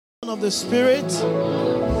of the Spirit.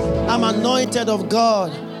 I'm anointed of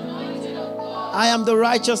God. I am the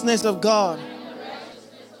righteousness of God.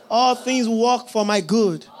 All things work for my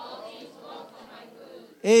good.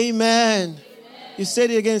 Amen. You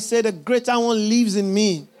said it again. Say, the greater one lives in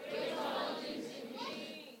me.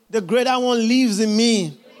 The greater one lives in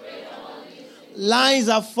me. Lines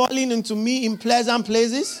are falling into me in pleasant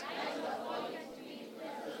places.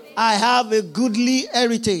 I have a goodly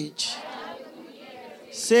heritage.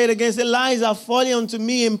 Say it again. Say, lines are falling unto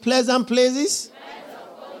me in pleasant places.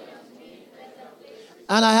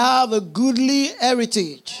 And I have a goodly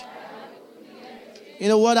heritage. You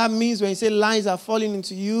know what that means when you say lines are falling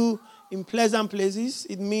into you in pleasant places?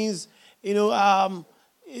 It means, when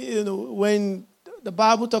the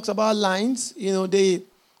Bible talks about lines, they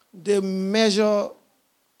measure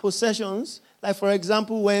possessions. Like, for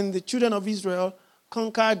example, when the children of Israel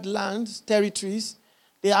conquered lands, territories,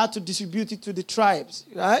 they had to distribute it to the tribes,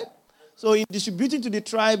 right? So in distributing to the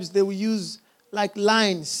tribes, they will use like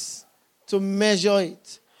lines to measure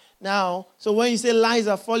it. Now, so when you say lines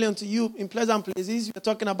are falling onto you in pleasant places, you're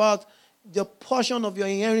talking about the portion of your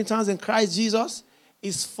inheritance in Christ Jesus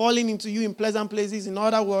is falling into you in pleasant places. In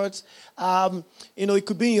other words, it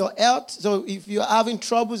could be in your health. So if you're having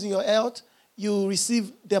troubles in your health, you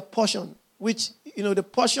receive the portion, which, the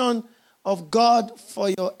portion of God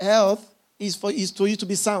for your health is for you to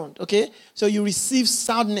be sound, okay? So you receive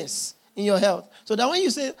soundness in your health. So that when you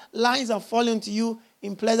say lines are falling to you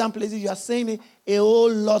in pleasant places, you are saying a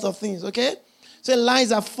whole lot of things, okay? So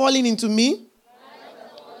lines are falling into me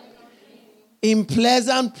in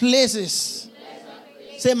pleasant places.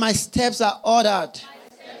 Say, my steps are ordered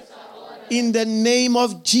in the name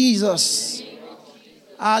of Jesus.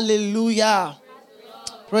 Hallelujah.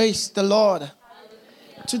 Praise the Lord.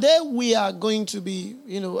 Today we are going to be,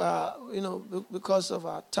 because of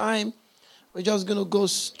our time, we're just going to go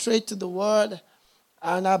straight to the Word.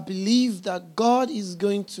 And I believe that God is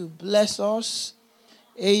going to bless us.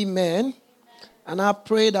 Amen. And I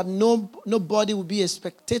pray that nobody will be a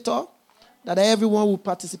spectator, that everyone will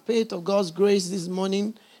participate of God's grace this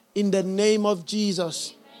morning in the name of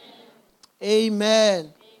Jesus. Amen.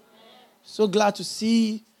 Amen. So glad to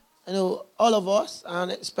see, all of us,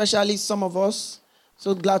 and especially some of us.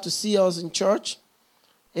 So glad to see us in church.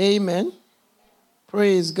 Amen.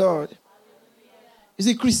 Praise God. You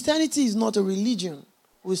see, Christianity is not a religion.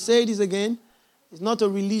 We'll say this again. It's not a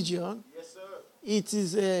religion. Yes, sir. It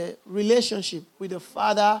is a relationship with the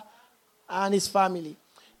Father and His family.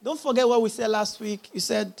 Don't forget what we said last week. You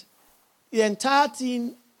said the entire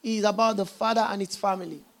thing is about the Father and His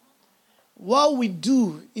family. What we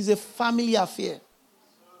do is a family affair.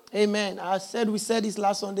 Amen. We said this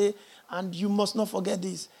last Sunday. And you must not forget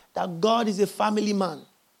this, that God is a family man.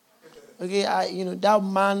 Okay, that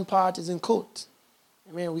man part is in quote.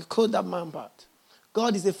 We quote that man part.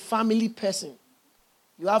 God is a family person.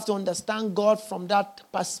 You have to understand God from that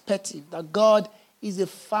perspective, that God is a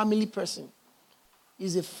family person.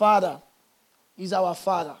 He's a father. He's our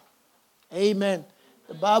father. Amen.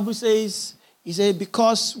 The Bible says,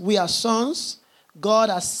 because we are sons, God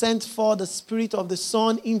has sent forth the Spirit of the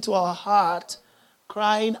Son into our heart,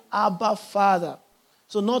 crying, Abba, Father.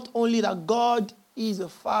 So not only that God is a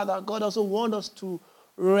father, God also wants us to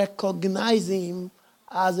recognize Him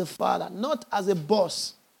as a father, not as a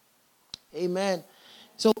boss. Amen.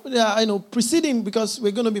 So, preceding, because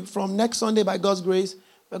we're going to be from next Sunday, by God's grace,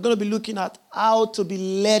 we're going to be looking at how to be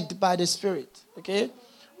led by the Spirit, okay?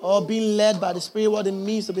 Or being led by the Spirit, what it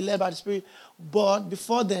means to be led by the Spirit. But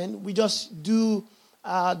before then, we just do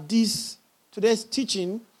today's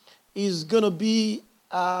teaching is going to be,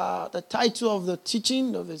 the title of the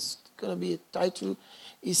teaching, it's going to be a title,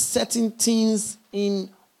 is Setting Things in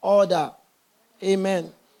Order. Amen.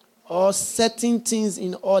 Or setting things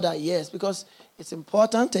in order, yes, because it's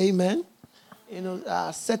important, amen.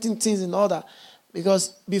 Setting things in order.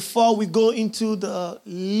 Because before we go into the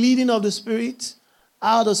leading of the Spirit,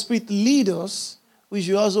 how the Spirit leads us, we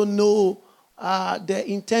should also know the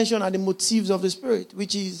intention and the motives of the Spirit,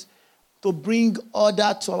 which is to bring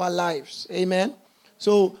order to our lives. Amen.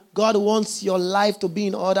 So God wants your life to be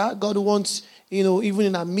in order. God wants, even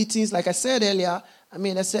in our meetings, like I said earlier,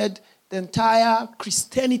 I said the entire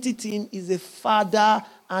Christianity thing is a father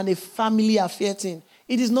and a family affair thing.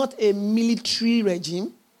 It is not a military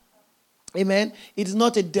regime. Amen. It is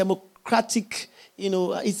not a democratic,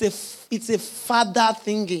 it's a father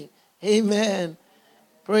thingy. Amen.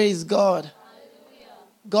 Praise God. Hallelujah.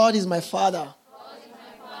 God is my father.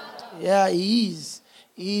 Yeah, He is.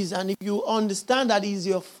 He is. And if you understand that He's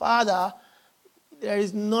your father, there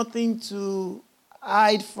is nothing to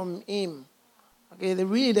hide from Him. Okay,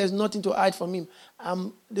 there's nothing to hide from him.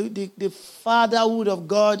 The fatherhood of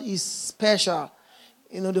God is special.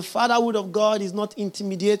 The fatherhood of God is not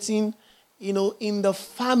intimidating. In the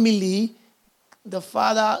family, the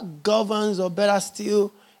father governs, or better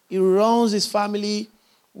still, he runs his family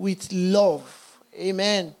with love.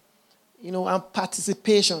 Amen. And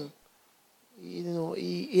participation.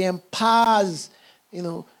 He empowers,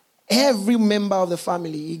 every member of the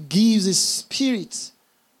family. He gives his spirit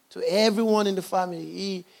to everyone in the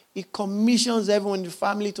family. He commissions everyone in the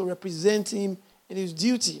family to represent him in his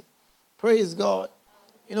duty. Praise God.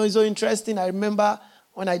 It's so interesting. I remember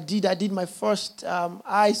when I did my first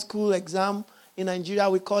high school exam in Nigeria.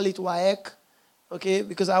 We call it WAEC, okay,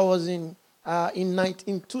 because I was in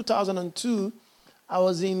 2002. I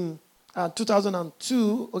was in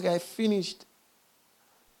 2002. Okay, I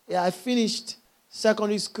finished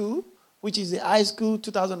secondary school, which is the high school,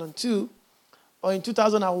 2002. Or in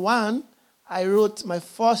 2001, I wrote my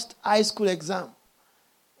first high school exam,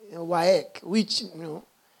 WAEC, which,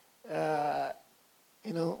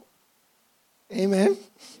 amen.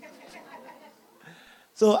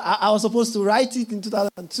 So I was supposed to write it in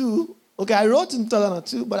 2002. Okay, I wrote in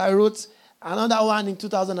 2002, but I wrote another one in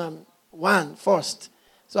 2001 first.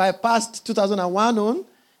 So I passed 2001 on,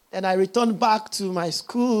 and I returned back to my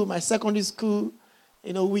school, my secondary school,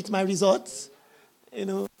 with my results,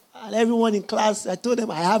 and everyone in class, I told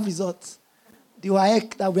them I have results. The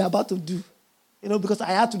WAEC that we're about to do, because I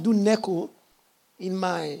had to do NECO in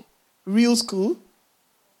my real school.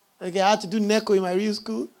 Okay, I had to do NECO in my real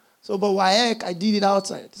school. So, but WAEC, I did it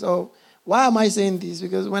outside. So, why am I saying this?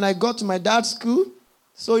 Because when I got to my dad's school,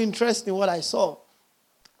 so interesting what I saw.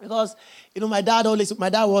 Because, my dad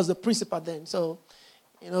was the principal then. So,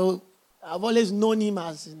 I've always known him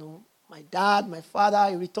as, my dad, my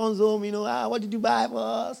father. He returns home, what did you buy for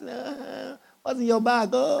us? What's in your bag?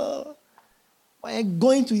 Oh. When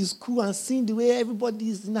going to his school and seeing the way everybody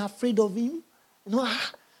is afraid of him,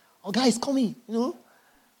 our guy is coming,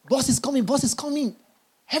 boss is coming.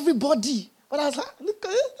 Everybody. But I was like, look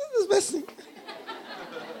at this person.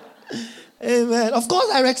 Amen. Of course,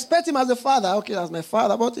 I respect him as a father. Okay, that's my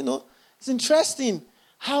father. But, it's interesting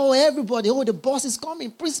how everybody, the boss is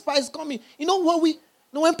coming, principal is coming.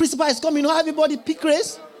 When principal is coming, everybody pick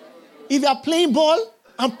race. If you are playing ball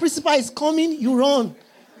and principal is coming, you run.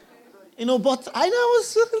 But I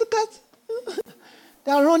was look at,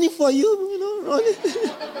 they are running for you, running.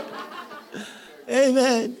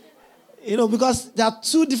 Amen. Because there are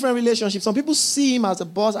two different relationships. Some people see him as a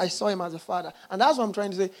boss. I saw him as a father. And that's what I'm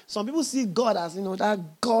trying to say. Some people see God as, that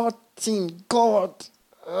God thing, God.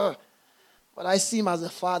 But I see him as a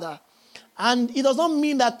father. And it does not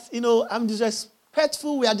mean that, I'm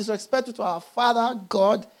disrespectful. We are disrespectful to our Father,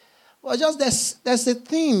 God. But just there's a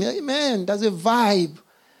thing. Amen. There's a vibe.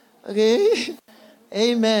 Okay?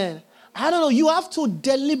 Amen. I don't know. You have to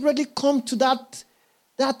deliberately come to that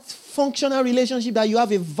functional relationship that you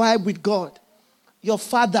have a vibe with God. Your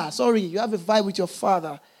Father. Sorry, you have a vibe with your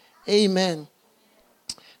Father. Amen.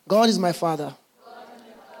 God is my Father.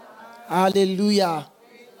 Hallelujah.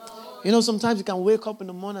 Sometimes you can wake up in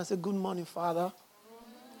the morning and say, good morning, Father.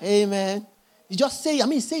 Amen. You just say,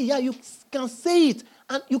 you can say it.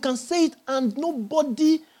 And you can say it and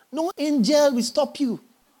no angel will stop you.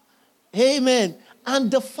 Amen.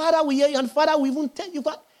 And the Father will hear you, and Father will even tell you,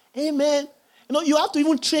 amen. You have to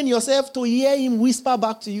even train yourself to hear him whisper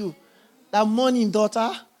back to you. That morning,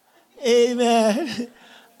 daughter. Amen.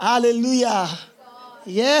 Hallelujah.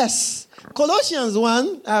 Yes. Colossians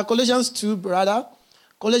 2, brother.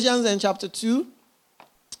 Colossians in chapter 2.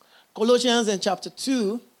 Colossians in chapter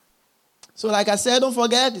 2. So like I said, don't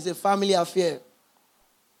forget, it's a family affair.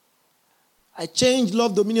 I changed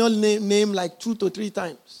Love Dominion name like 2 to 3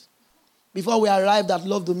 times before we arrived at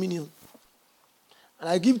Love Dominion. And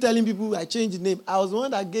I keep telling people I changed the name. I was the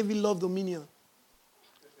one that gave it Love Dominion.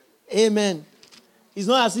 Amen. It's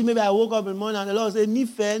not as if maybe I woke up in the morning and the Lord said,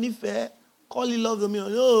 Nife, call it Love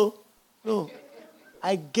Dominion. No.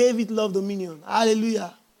 I gave it Love Dominion.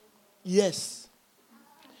 Hallelujah. Yes.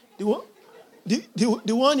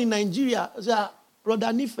 The one in Nigeria,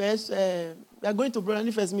 Brother Nife's, we are going to Brother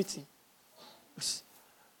Nife's meeting.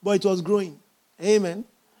 But it was growing. Amen.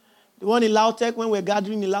 The one in Lautech, when we were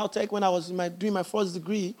gathering in Lautech, when I was doing my first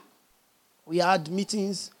degree, we had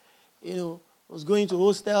meetings, I was going to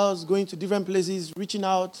hostels, going to different places, reaching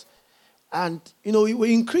out. And,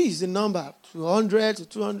 we increased the number to 100 to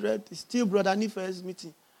 200. It's still Brother Nife's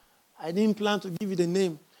meeting. I didn't plan to give you the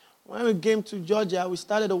name. When we came to Georgia, we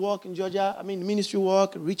started the work in Georgia, ministry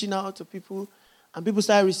work, reaching out to people. And people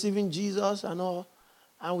started receiving Jesus and all.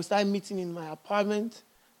 And we started meeting in my apartment.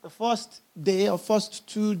 The first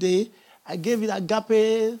 2 days, I gave it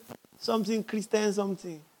agape, something Christian,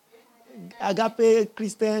 something. Agape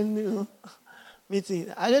Christian,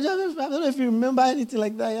 meeting. I don't know if you remember anything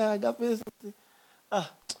like that. Yeah, agape something.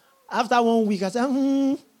 After 1 week, I said,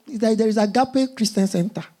 there is Agape Christian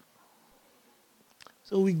Center.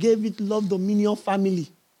 So we gave it Love Dominion Family.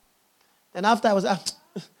 Then after I was, I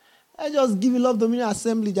just give it Love Dominion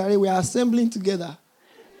Assembly, Jare. We are assembling together.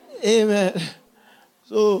 Amen.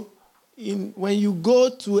 So when you go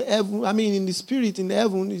to heaven, in the spirit, in the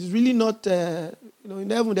heaven, it's really not, in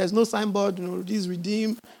heaven there's no signboard, this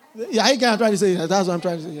redeem. Yeah, I can't try to say that. That's what I'm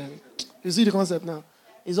trying to say. Yeah. You see the concept now?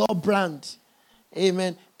 It's all brand.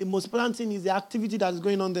 Amen. The most important thing is the activity that is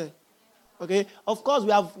going on there. Okay? Of course,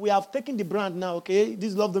 we have taken the brand now, okay?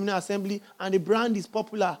 This Love Dominion Assembly, and the brand is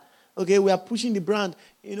popular. Okay? We are pushing the brand.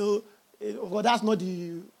 Well, that's not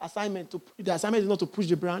the assignment. The assignment is not to push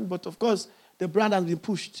the brand, but of course, the brand has been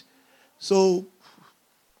pushed. So,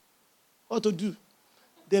 what to do?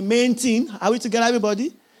 The main thing, are we together,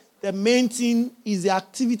 everybody? The main thing is the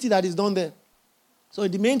activity that is done there. So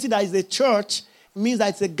the main thing that is a church means that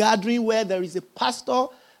it's a gathering where there is a pastor,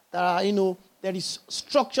 there is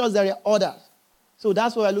structures, there are orders. So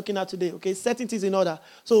that's what we're looking at today, okay? Setting things in order.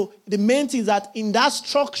 So the main thing is that in that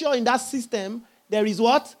structure, in that system, there is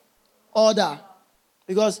what? Order.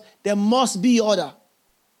 Because there must be order.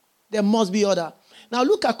 There must be order. Now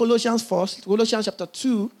look at Colossians first. Colossians chapter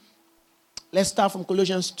 2. Let's start from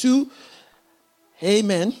Colossians 2.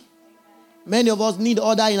 Amen. Many of us need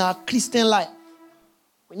order in our Christian life.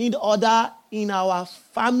 We need order in our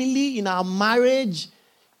family, in our marriage,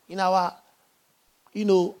 in our,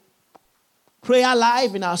 prayer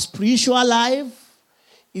life, in our spiritual life.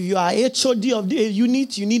 If you are HOD of the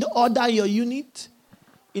unit, you need order in your unit.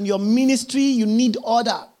 In your ministry, you need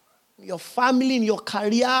order. In your family, in your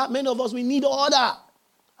career, many of us, we need order.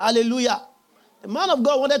 Hallelujah. The man of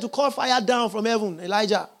God wanted to call fire down from heaven,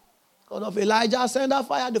 Elijah. God of Elijah, send that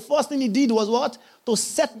fire. The first thing he did was what? To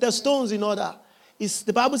set the stones in order.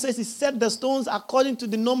 The Bible says he set the stones according to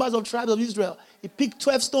the numbers of tribes of Israel. He picked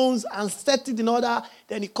 12 stones and set it in order.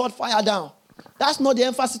 Then he called fire down. That's not the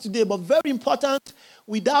emphasis today, but very important.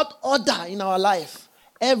 Without order in our life,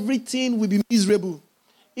 everything will be miserable.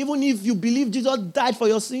 Even if you believe Jesus died for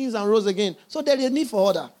your sins and rose again. So there is a need for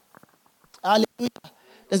order. Hallelujah.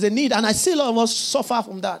 There's a need, and I see a lot of us suffer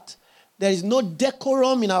from that. There is no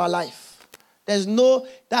decorum in our life. There's no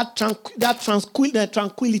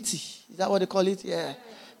tranquility. Is that what they call it? Yeah.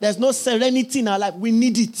 There's no serenity in our life. We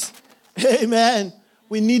need it. Amen.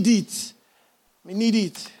 We need it. We need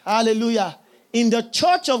it. Hallelujah. In the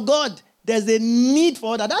church of God, there's a need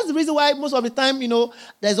for order. That's the reason why most of the time,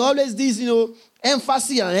 there's always this,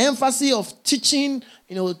 emphasis of teaching,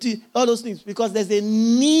 all those things, because there's a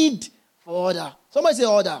need for order. Somebody say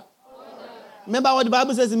order. Remember what the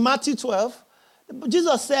Bible says in Matthew 12?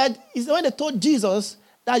 Jesus said, when they told Jesus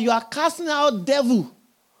that you are casting out devil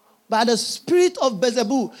by the spirit of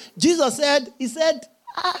Beelzebub, Jesus said,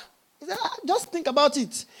 just think about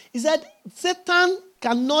it. He said, Satan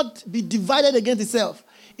cannot be divided against itself.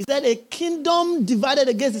 He said, a kingdom divided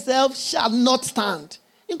against itself shall not stand,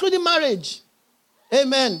 including marriage.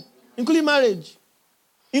 Amen. Including marriage.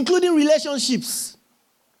 Including relationships.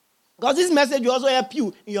 Because this message will also help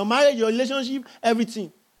you in your marriage, your relationship,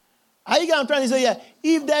 everything. Are you I'm trying to say,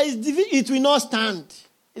 if there is division, it will not stand.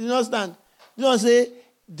 It will not stand. You don't say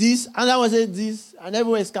this, and I will say this, and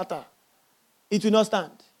everyone is scattered. It will not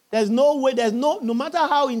stand. There's no way, no matter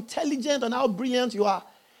how intelligent and how brilliant you are,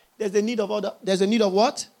 there's a need of order. There's a need of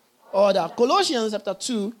what? Order. Colossians chapter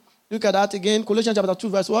 2, look at that again. Colossians chapter 2,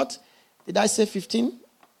 verse what? Did I say 15?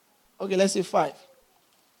 Okay, let's say 5.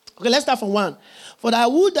 Okay, let's start from 1. For I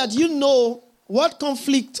would that you know what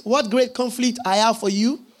great conflict I have for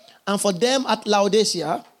you and for them at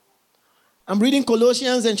Laodicea. I'm reading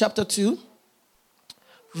Colossians in chapter 2,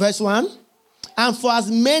 verse 1. And for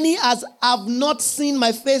as many as have not seen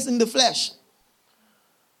my face in the flesh,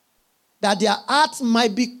 that their hearts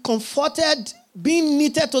might be comforted, being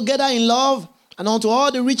knitted together in love, and unto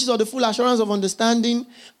all the riches of the full assurance of understanding,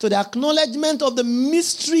 to the acknowledgement of the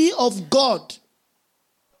mystery of God.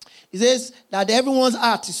 He says that everyone's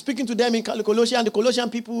heart is speaking to them in Colossians, the Colossian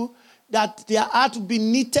people, that their heart will be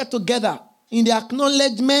knitted together in the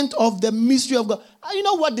acknowledgement of the mystery of God. And you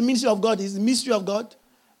know what the mystery of God is? The mystery of God.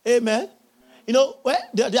 Amen.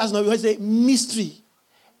 There's no way to say mystery.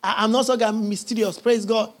 I'm not so mysterious. Praise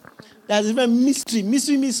God. There's even mystery.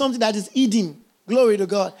 Mystery means something that is hidden. Glory to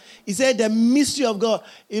God. He said the mystery of God.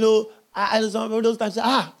 Some of those times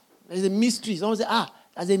say, there's a mystery. Someone say,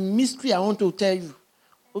 there's a mystery I want to tell you.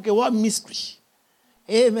 Okay, what mystery?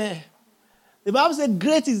 Amen. The Bible says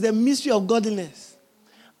great is the mystery of godliness.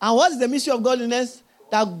 And what is the mystery of godliness?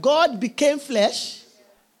 That God became flesh,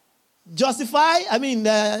 justified,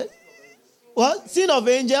 sin of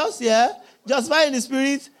angels, justified in the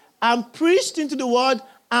spirit, and preached into the world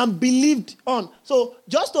and believed on. So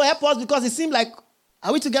just to help us, because it seemed like,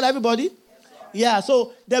 are we together, everybody? Yeah,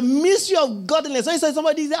 so the mystery of godliness. So he said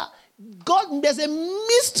somebody is God, there's a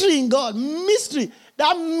mystery in God. Mystery.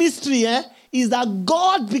 That mystery is that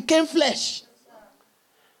God became flesh.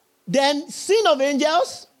 Then sin of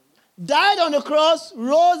angels, died on the cross,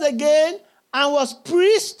 rose again, and was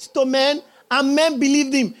preached to men, and men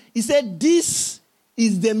believed him. He said, this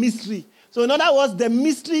is the mystery. So in other words, the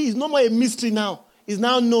mystery is no more a mystery now. It's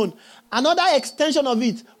now known. Another extension of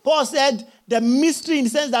it, Paul said, the mystery in the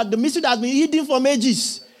sense that the mystery that has been hidden from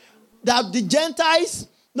ages, that the Gentiles,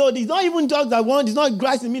 no, it's not even talk that one, it's not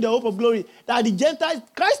Christ in me, the hope of glory. That the Gentiles,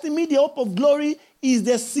 Christ in me, the hope of glory, is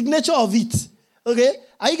the signature of it. Okay?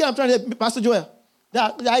 Are you getting what I'm trying to say, Pastor Joel?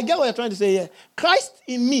 I get what you're trying to say here. Christ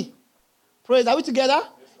in me. Praise. Are we together? Yes,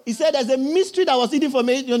 he said there's a mystery that was hidden from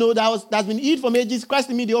ages, that's been hidden from ages. Christ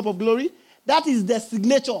in me, the hope of glory. That is the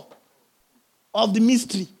signature of the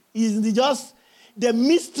mystery. The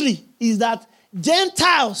mystery is that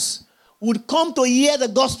Gentiles would come to hear the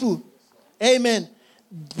gospel. Amen.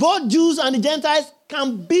 Both Jews and the Gentiles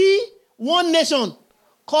can be one nation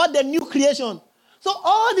called the new creation. So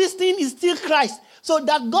all these things is still Christ. So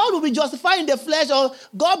that God will be justified in the flesh, or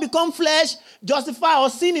God become flesh, justified or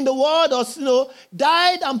sin in the world, or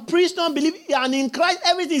died and preached and believed, and in Christ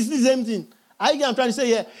everything is the same thing. I get what I'm trying to say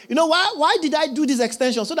here. You know why did I do this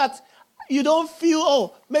extension? So that you don't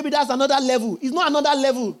feel, maybe that's another level. It's not another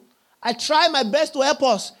level. I try my best to help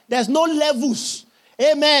us. There's no levels.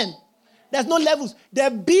 Amen. There's no levels.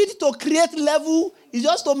 The bid to create level is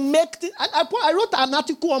just to make things. I wrote an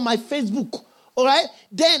article on my Facebook, all right?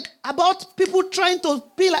 Then about people trying to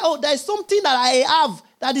feel like, there's something that I have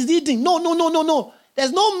that is hidden. No.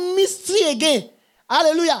 There's no mystery again.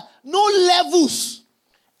 Hallelujah. No levels.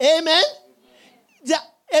 Amen.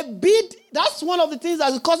 A bid, that's one of the things that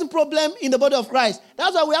is causing problem in the body of Christ.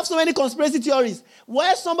 That's why we have so many conspiracy theories.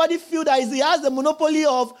 Where somebody feels that he has the monopoly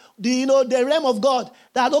of the realm of God.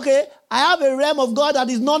 That, okay, I have a realm of God that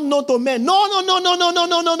is not known to men. No.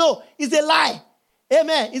 It's a lie.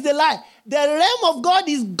 Amen. It's a lie. The realm of God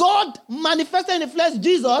is God manifested in the flesh,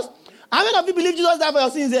 Jesus. How many of you believe Jesus died for your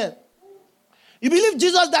sins here? You believe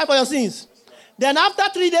Jesus died for your sins? Then after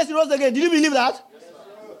 3 days he rose again. Did you believe that? Yes,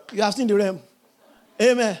 you have seen the realm.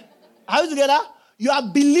 Amen. Are we together? You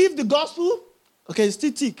have believed the gospel. Okay, it's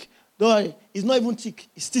still thick. Don't worry. It's not even thick.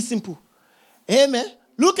 It's still simple. Amen.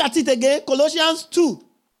 Look at it again. Colossians 2,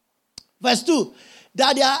 verse 2.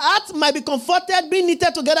 That their hearts might be comforted, being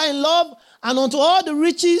knitted together in love, and unto all the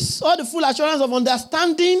riches, all the full assurance of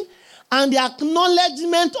understanding, and the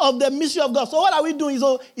acknowledgement of the mystery of God. So what are we doing?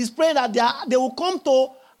 Is praying that they will come to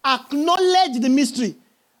acknowledge the mystery.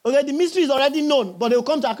 Okay, the mystery is already known, but they will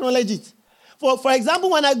come to acknowledge it. For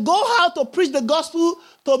example, when I go out to preach the gospel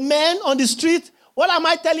to men on the street, what am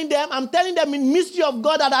I telling them? I'm telling them in mystery of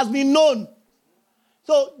God that has been known.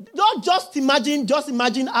 So don't just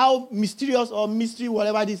imagine how mysterious or mystery,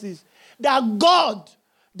 whatever this is. That God,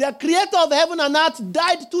 the creator of heaven and earth,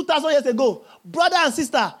 died 2,000 years ago. Brother and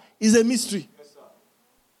sister, is a mystery. Yes, sir.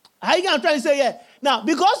 How you going to try to say yeah? Now,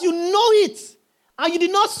 because you know it, and you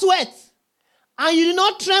did not sweat, and you did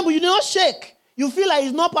not tremble, you did not shake, you feel like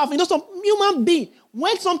it's not perfect. Some human being,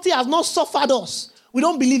 when something has not suffered us, we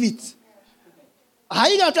don't believe it. How are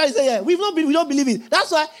you going to try to say, yeah, we don't believe it.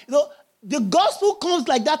 That's why, the gospel comes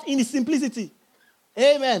like that in its simplicity.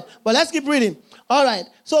 Amen. But let's keep reading. All right.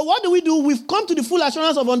 So what do? We've come to the full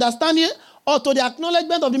assurance of understanding, or to the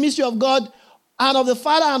acknowledgement of the mystery of God and of the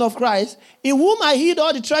Father and of Christ, in whom I hid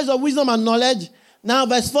all the treasures of wisdom and knowledge. Now,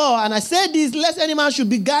 verse 4, and I said this, lest any man should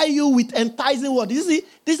beguile you with enticing words. You see,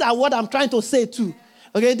 these are what I'm trying to say too.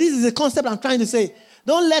 Okay, this is the concept I'm trying to say.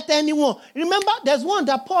 Don't let anyone. Remember, there's one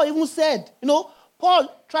that Paul even said,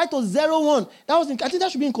 Paul tried to zero one. I think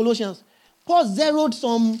that should be in Colossians. Paul zeroed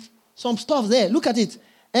some stuff there. Look at it.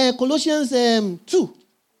 Colossians 2.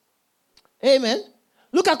 Amen.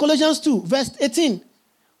 Look at Colossians 2, verse 18.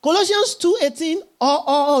 Colossians 2:18.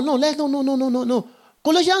 No.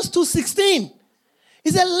 Colossians 2:16. He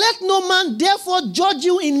said, let no man therefore judge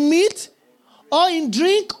you in meat, or in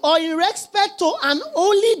drink, or in respect to an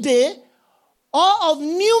holy day, or of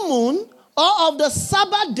new moon, or of the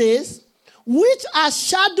Sabbath days, which are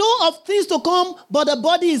shadow of things to come, but the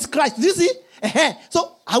body is Christ. Do you see?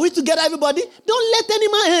 So, are we together, everybody? Don't let any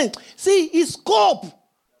man see his scope,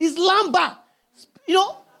 his lamba.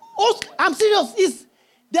 I'm serious. Is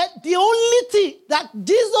that the only thing that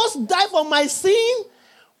Jesus died for my sin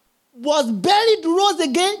was buried, rose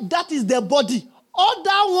again, that is the body.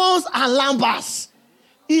 Other ones are lambas.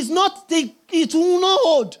 It's not, it will not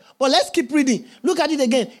hold. But let's keep reading. Look at it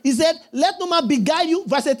again. He said, let no man beguile you.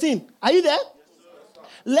 Verse 18. Are you there?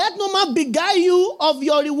 Let no man beguile you of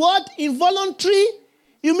your reward in voluntary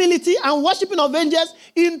humility and worshiping of angels,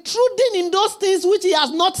 intruding in those things which he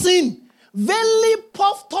has not seen, vainly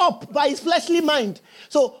puffed up by his fleshly mind.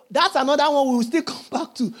 So that's another one we will still come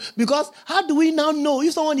back to. Because how do we now know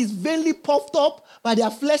if someone is vainly puffed up by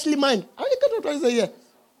their fleshly mind? How do you get what I'm trying to say here?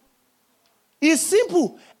 It's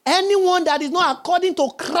simple. Anyone that is not according to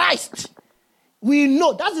Christ, we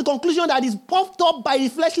know. That's the conclusion, that is puffed up by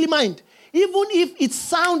his fleshly mind. Even if it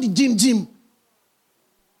sounds Jim.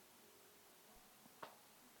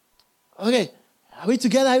 Okay. Are we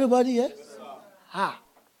together, everybody? Yes?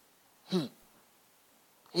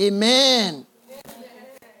 Amen.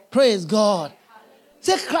 Praise God.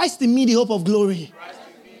 Say, Christ in me, the hope of glory.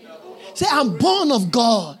 Say, I'm born of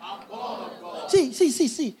God.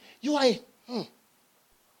 See. You are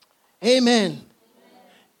Amen.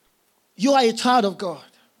 You are a child of God.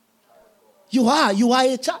 You are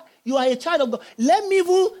a child. You are a child of God. Let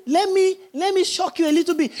me shock you a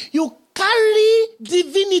little bit. You carry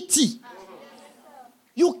divinity.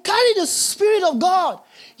 You carry the Spirit of God.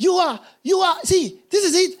 You are, see, this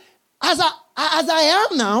is it. As I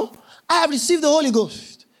am now, I have received the Holy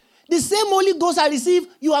Ghost. The same Holy Ghost I received,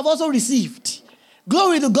 you have also received.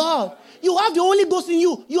 Glory to God. You have the Holy Ghost in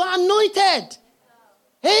you. You are anointed.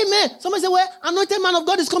 Amen. Somebody say, well, anointed man of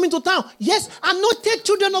God is coming to town. Yes, anointed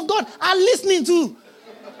children of God are listening to.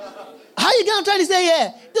 How are you going to try to say,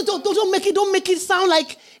 yeah? Don't make it sound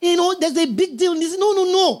like, there's a big deal in this.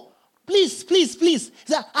 No. Please.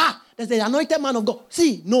 Say, there's the anointed man of God.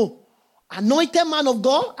 See, no. Anointed man of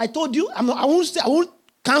God, I told you, I won't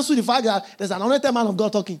cancel the fact that there's an anointed man of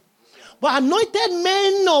God talking. But anointed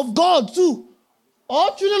men of God too.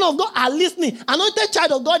 All children of God are listening. Anointed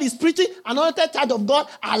child of God is preaching. Anointed child of God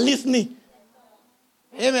are listening.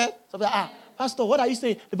 Amen. So, Pastor, what are you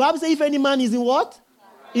saying? The Bible says, if any man is in what?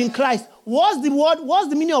 In Christ. What's the word? What's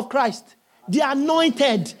the meaning of Christ? The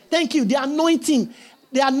anointed. Thank you. The anointing.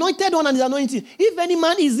 The anointed one and the anointing. If any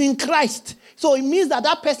man is in Christ, so it means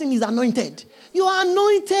that person is anointed. You are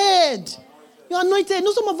anointed. You are anointed.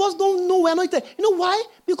 Some of us don't know we're anointed. You know why?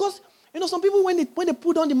 Because some people, when they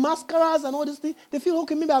put on the mascaras and all these things, they feel,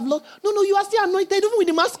 okay, maybe I've lost. No, you are still anointed, even with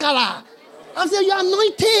the mascara. I'm saying you are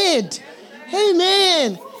anointed.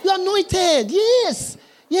 Amen. You are anointed. Yes.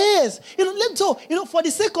 For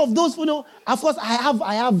the sake of those, of course, I have,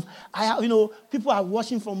 people are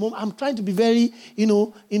watching from home. I'm trying to be very,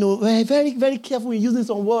 very, very careful in using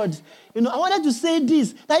some words. I wanted to say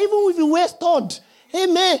this, that even if you wear stud,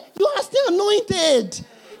 amen, you are still anointed.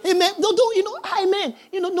 Amen. Amen.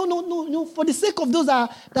 No. For the sake of those that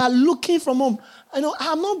are looking from home,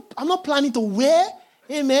 I'm not planning to wear.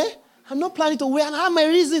 Amen. I'm not planning to wear, and I have my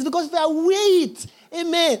reasons, because if I wear it,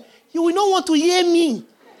 amen, you will not want to hear me.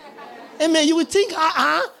 Amen. You will think,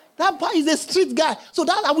 that boy is a street guy, so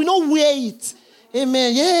that I will not wear it.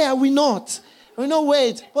 Amen. Yeah, I will not. I will not wear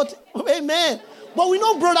it. But amen. But we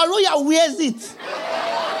know Brother Roya wears it.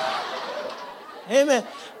 Amen.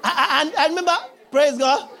 I remember. Praise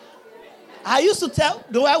God. I used to tell,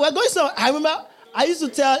 we're going so, I remember, I used to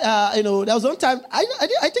tell, there was one time, I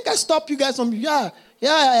think I stopped you guys from, yeah.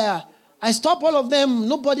 I stopped all of them.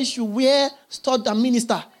 Nobody should wear stud and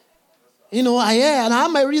minister. And I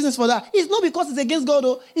have my reasons for that. It's not because it's against God,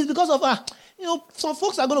 though. It's because of, some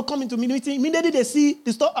folks are going to come into meeting. Immediately they see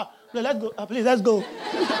the store. Let's go. Please, let's go.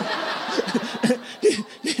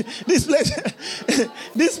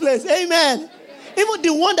 This place. Amen. Even the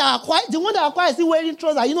one that acquire is still wearing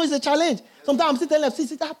trousers. It's a challenge. Sometimes I'm still telling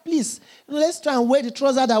them, please, let's try and wear the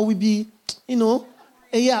trouser that will be,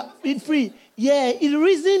 free. Yeah, the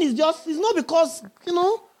reason is it's not because,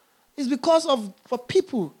 it's because for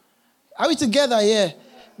people. Are we together? Yeah.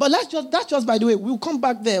 But that's just by the way. We'll come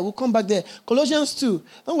back there. Colossians 2.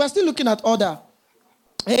 And we're still looking at order.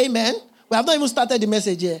 Amen. We have not even started the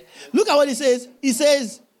message yet. Look at what he says. He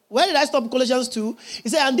says, where did I stop? Colossians 2. He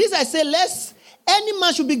said, and this I say, lest any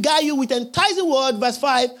man should beguile you with enticing word, verse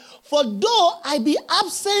 5. For though I be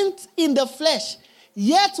absent in the flesh,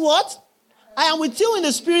 yet what? I am with you in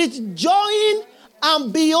the spirit, joying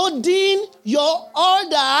and beholding your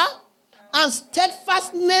order and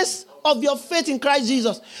steadfastness of your faith in Christ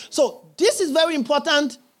Jesus. So this is very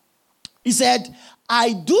important. He said,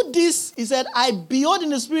 I do this. He said, I behold in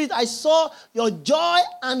the spirit. I saw your joy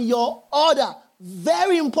and your order.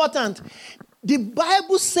 Very important. The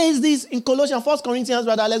Bible says this in Colossians, 1 Corinthians,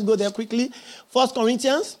 rather. Let's go there quickly. 1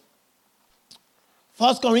 Corinthians.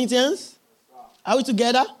 Are we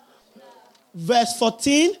together? verse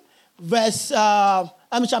 14,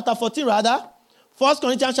 chapter 14 rather. 1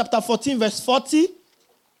 Corinthians chapter 14, verse 40.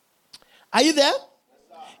 Are you there?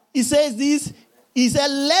 He says this. He said,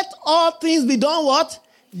 let all things be done what?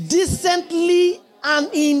 Decently and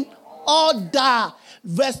in order.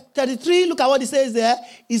 Verse 33, look at what he says there.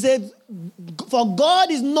 He said, for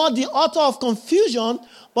God is not the author of confusion,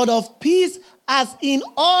 but of peace, as in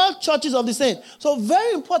all churches of the saints. So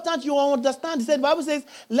very important you understand. He said, the Bible says,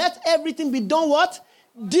 let everything be done what?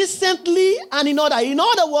 Decently and in order. In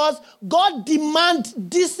other words, God demands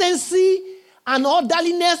decency and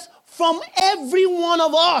orderliness from every one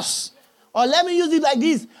of us. Or let me use it like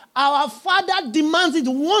this. Our Father demands it,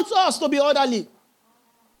 wants us to be orderly.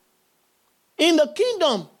 In the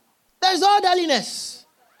kingdom, there is orderliness.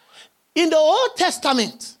 In the Old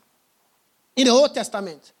Testament,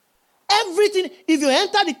 everything, if you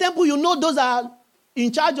enter the temple, you know those are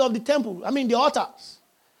in charge of the temple. The altars.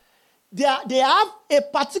 They have a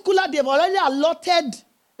particular, they've already allotted,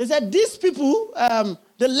 they said, these people,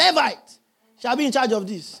 the Levites, shall be in charge of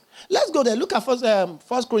this. Let's go there. Look at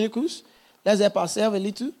First Chronicles. Let's help ourselves a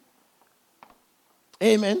little.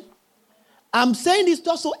 Amen. I'm saying this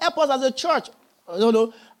just to help us as a church.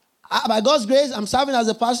 By God's grace, I'm serving as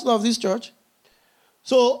a pastor of this church.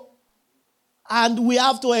 So, and we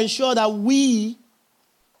have to ensure that we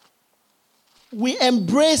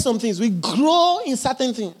embrace some things. We grow in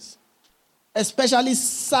certain things. Especially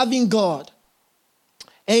serving God.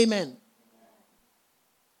 Amen.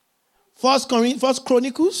 First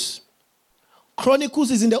Chronicles.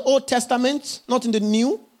 Chronicles is in the Old Testament, not in the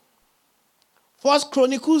New. First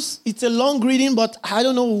Chronicles, it's a long reading, but I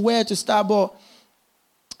don't know where to start. But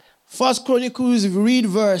First Chronicles, if you read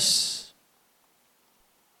verse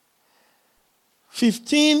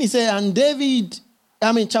 15, it says, and David,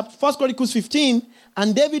 First Chronicles 15,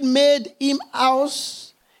 and David made him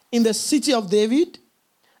house in the city of David,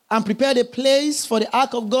 and prepared a place for the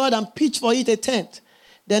ark of God, and pitched for it a tent.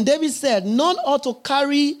 Then David said, none ought to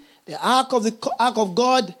carry the ark of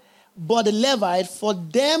God, but the Levite, for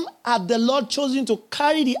them hath the Lord chosen to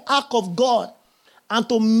carry the ark of God, and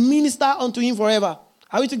to minister unto him forever.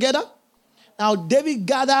 Are we together? Now David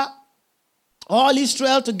gathered all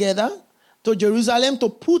Israel together to Jerusalem to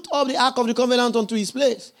put up the ark of the covenant unto his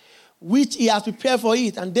place, which he has prepared for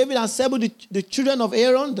it. And David assembled the children of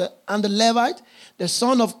Aaron and the Levite, the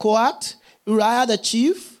son of Kohath, Uriah the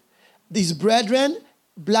chief, his brethren,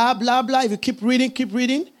 blah, blah, blah. If you keep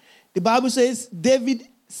reading. The Bible says David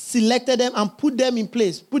selected them and put them in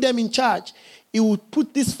place, put them in charge. He would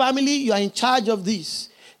put this family, you are in charge of this.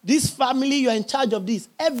 This family, you are in charge of this.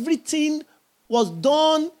 Everything was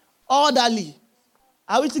done orderly.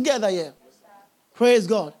 Are we together here? Praise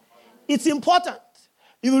God. It's important.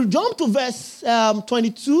 You will jump to verse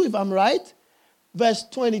 22, if I'm right. Verse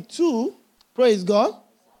 22, praise God.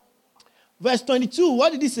 Verse 22,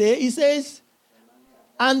 what did he say? He says,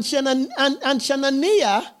 and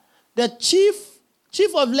Shananiah, the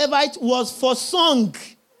chief of Levites, was for song.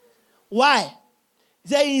 Why?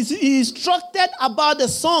 He instructed about the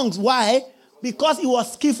songs. Why? Because he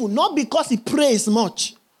was skillful. Not because he praised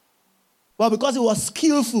much, but because he was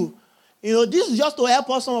skillful. This is just to help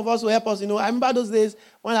us, some of us will help us. I remember those days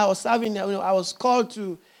when I was serving, I was called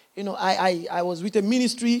to, I was with a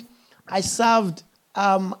ministry. I served,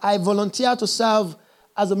 I volunteered to serve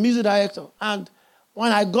as a music director. And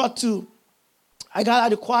when I got out of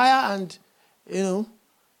the choir and,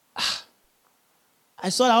 I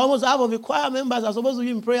saw that almost half of the choir members are supposed to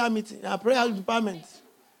be in prayer meeting, prayer department.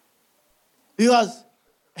 Because,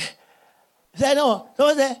 said no.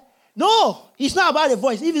 Someone said, no, it's not about the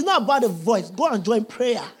voice. If it's not about the voice, go and join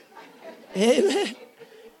prayer. Amen.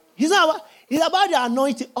 It's about the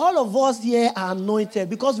anointing. All of us here are anointed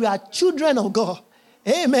because we are children of God.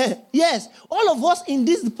 Amen. Yes, all of us in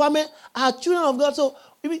this department are children of God. So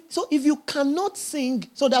if you cannot sing,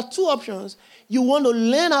 so there are two options. You want to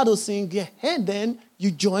learn how to sing, and then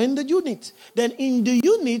you join the unit. Then in the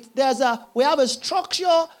unit, we have a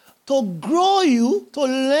structure to grow you, to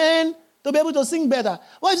learn, to be able to sing better.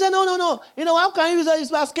 Well, you say, no. How can you use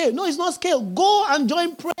it scale? No, it's not scale. Go and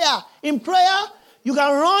join prayer. In prayer, you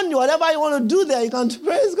can run whatever you want to do there. You can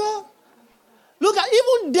praise God. Look at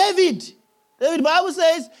even David. The Bible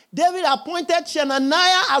says David appointed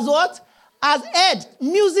Shananiah as what? As head,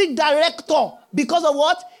 music director. Because of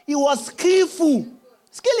what? He was skillful.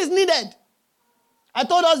 Skill is needed. I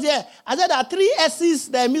told us here, I said there are 3 S's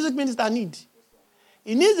that a music minister needs.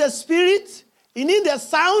 He needs the spirit, he needs the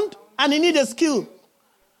sound, and he needs the skill.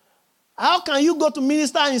 How can you go to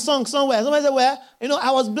minister in song somewhere? Somebody say,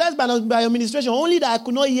 I was blessed by your ministration, only that I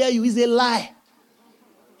could not hear you is a lie.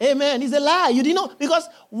 Amen. It's a lie. You didn't know. Because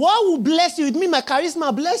what will bless you? It means my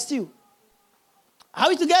charisma blessed you. Are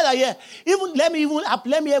we together here? Let me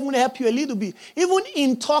even help you a little bit. Even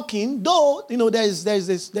in talking, though, there's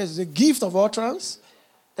a gift of utterance.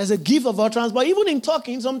 There's a gift of utterance. But even in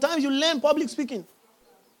talking, sometimes you learn public speaking.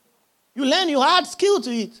 You add skill to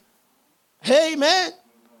it. Amen.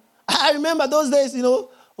 I remember those days,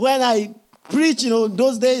 when I preached,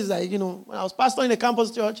 those days, when I was pastor in a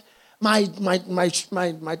campus church, my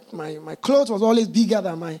clothes was always bigger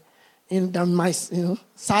than my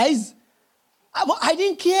size. I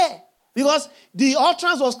didn't care because the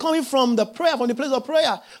utterance was coming from the place of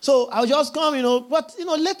prayer. So I would just come, But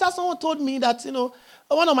later someone told me that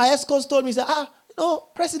one of my escorts told me, said,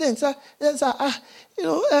 President, sir,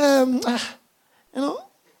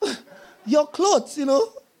 your clothes,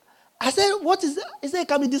 I said, what is that? He said, it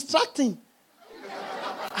can be distracting.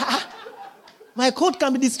 My coat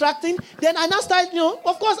can be distracting. Then I now started,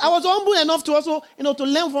 of course, I was humble enough to also, to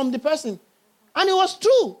learn from the person. And it was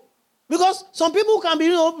true. Because some people can be,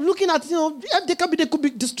 looking at, they could be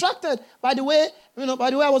distracted by the way,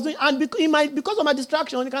 I was doing. And because of my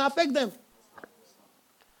distraction, it can affect them.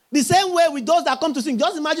 The same way with those that come to sing.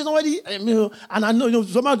 Just imagine somebody, and I know,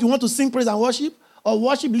 somebody you want to sing praise and worship, or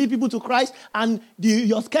worship, lead people to Christ, and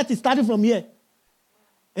your skirt is starting from here.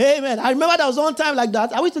 Amen. I remember there was one time like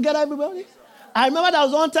that. Are we together, everybody? I remember there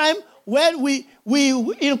was one time when we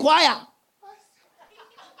in choir.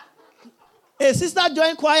 A sister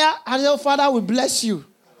joined choir and said, Father, we bless you.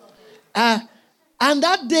 And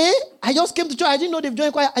that day, I just came to church. I didn't know they've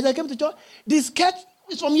joined choir. As I came to church, the skirt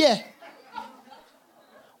is from here.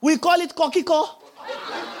 We call it kokiko.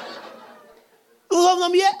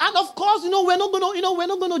 From here. And of course, we're not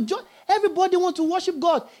going to join. Everybody wants to worship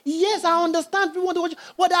God. Yes, I understand people want to worship.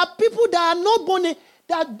 But there are people that are not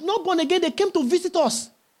born again. They came to visit us.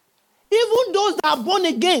 Even those that are born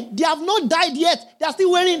again, they have not died yet. They are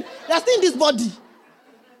still in this body.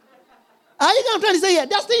 Are you know what I'm trying to say here?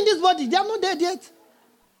 They are still in this body. They have not died yet.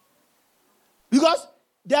 Because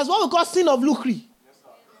there's what we call sin of lucre.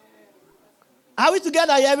 Are we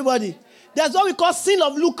together here, everybody? There's what we call sin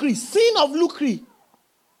of lucre. Sin of lucre.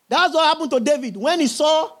 That's what happened to David when he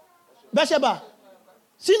saw Bathsheba.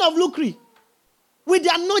 Sin of lucre. With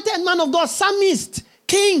the anointed man of God, psalmist,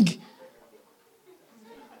 king.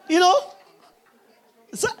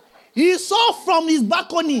 So he saw from his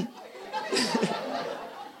balcony.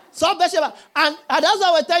 Saw Bathsheba. And that's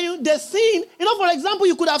why I tell you, the sin, for example,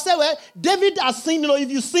 you could have said, well, David has sinned. If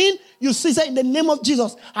you sin, you say, in the name of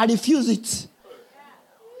Jesus, I refuse it.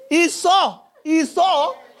 He saw, he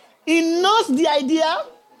knows the idea.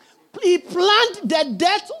 He planned the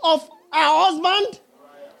death of her husband,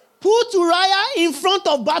 put Uriah in front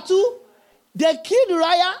of battle. They killed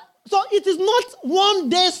Uriah. So it is not one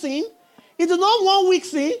day sin. It is not 1 week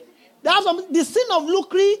sin. The sin of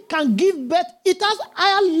lucre can give birth. It has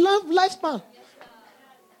higher lifespan.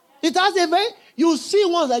 It has you see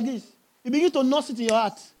ones like this. You begin to nurse it in your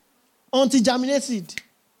heart until it germinates seed.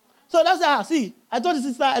 So that's how, I told the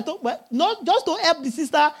sister, not just to help the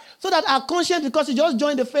sister so that her conscience, because she just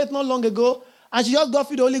joined the faith not long ago, and she just got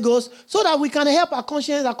filled with the Holy Ghost, so that we can help her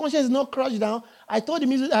conscience is not crushed down. I told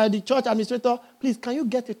the church administrator, please, can you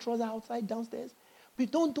get a trouser outside downstairs? But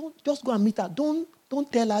don't just go and meet her. Don't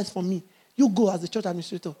tell her it's for me. You go as the church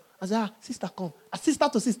administrator. I said, sister, come. Sister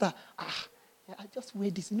to sister. I just wear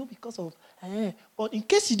this, because of, but in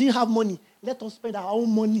case she didn't have money, let us spend our own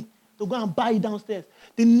money to go and buy it downstairs.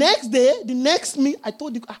 The next meet, I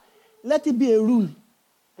told you, let it be a rule.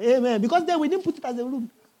 Amen. Because then we didn't put it as a rule.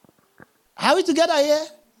 Are we together here?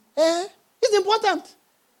 It's important.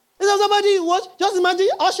 Somebody watch. Just imagine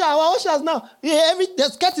our ushers now. The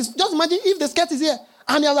skirt is. Just imagine if the skirt is here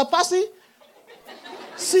and there's a person.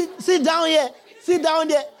 Sit down here. Sit down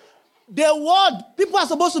there. The word. People are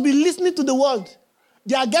supposed to be listening to the word.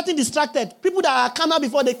 They are getting distracted. People that are carnal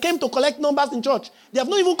before they came to collect numbers in church. They have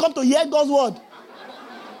not even come to hear God's word.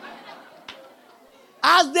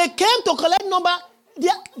 As they came to collect number,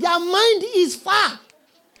 their mind is far.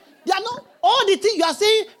 They are not. All the things you are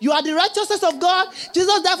saying, you are the righteousness of God.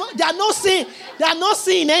 Jesus, therefore, they are not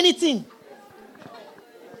seeing anything.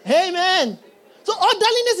 Amen. So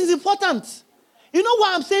orderliness is important. You know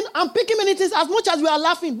what I'm saying? I'm picking many things as much as we are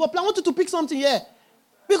laughing, but I want you to pick something here.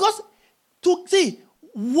 Because to see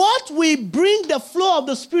what we bring the flow of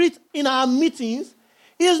the Spirit in our meetings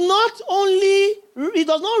is not only, it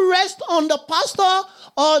does not rest on the pastor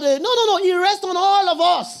or no, it rests on all of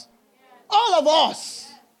us. All of us.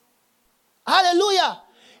 Hallelujah.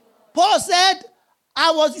 Paul said,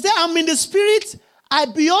 I'm in the Spirit, I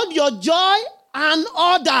behold your joy and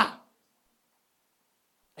order.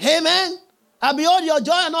 Amen. I behold your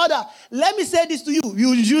joy and order. Let me say this to you.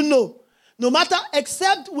 You know. No matter,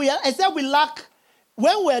 except we lack,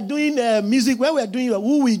 when we're doing music, when we're doing,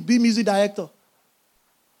 who will be music director?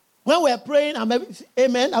 When we're praying,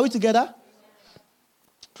 amen, are we together?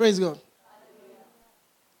 Praise God.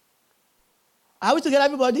 Are we together,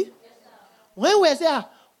 everybody? Yes, when we say,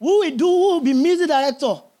 who will be music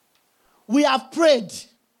director? We have prayed.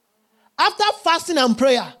 After fasting and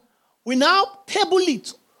prayer, we now table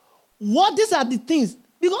it. These are the things.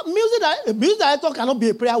 Because music director cannot be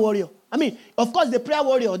a prayer warrior. I mean, of course, the prayer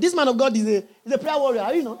warrior. This man of God is a prayer warrior.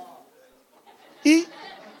 Are you not? He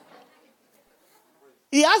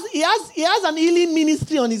has an healing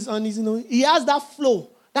ministry on his he has that flow,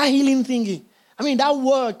 that healing thingy. I mean, that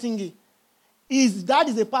word thingy. His dad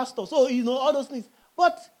is a pastor, so all those things.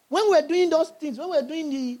 But when we're doing those things, when we're doing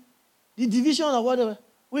the division or whatever,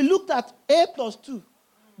 we looked at A plus 2.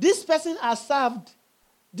 This person has served.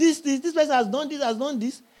 This person has done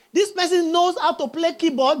this. This person knows how to play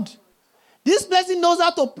keyboard. This person knows how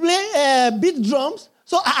to play beat drums.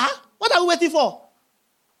 So, what are we waiting for?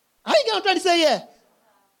 Are you going to try to say yeah?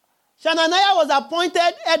 Shananiah was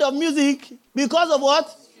appointed head of music because of what?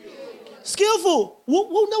 Skillful.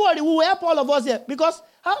 Don't worry, we will help all of us here. Because,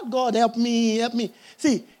 God, help me.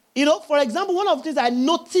 See, for example, one of the things I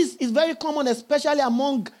noticed is very common, especially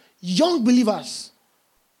among young believers.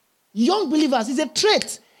 Young believers is a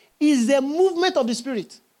trait. Is a movement of the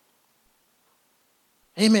Spirit.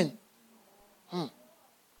 Amen.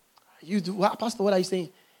 Pastor, what are you saying?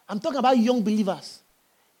 I'm talking about young believers.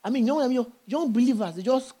 I mean, young believers. They're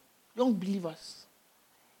just young believers.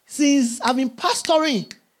 Since I've been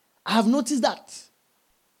pastoring, I have noticed that.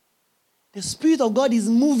 The Spirit of God is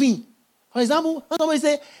moving. For example, when somebody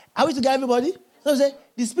say, are we together, everybody? Somebody say,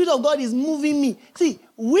 the Spirit of God is moving me. See,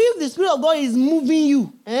 if the Spirit of God is moving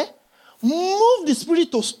you, move the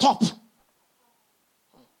Spirit to stop.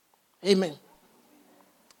 Amen.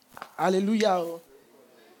 Hallelujah.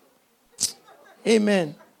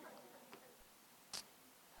 Amen.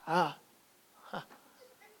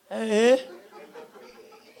 Hey.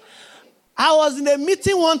 I was in a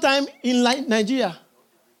meeting one time in Nigeria.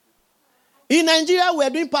 In Nigeria, we were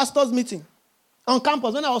doing pastors' meeting on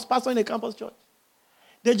campus when I was pastoring a campus church.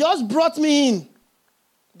 They just brought me in.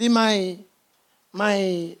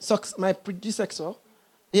 My predecessor,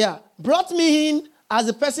 brought me in as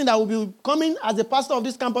a person that will be coming as a pastor of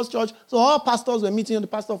this campus church. So all pastors were meeting on the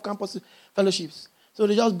pastor of campus fellowships. So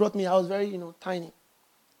they just brought me. I was very, tiny.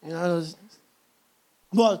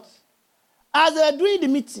 But as they were doing the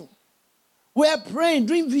meeting, we were praying,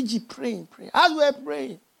 doing VG, praying. As we were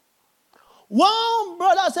praying, one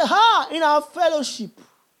brother said, in our fellowship,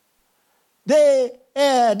 they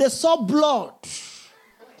saw blood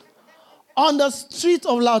on the street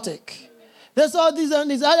of Lautech. They saw this and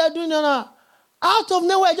this. They're doing out of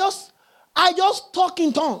nowhere. I just talk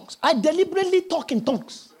in tongues. I deliberately talk in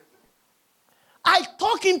tongues. I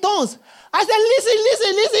talk in tongues. I said,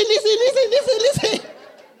 listen.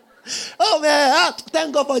 Oh man,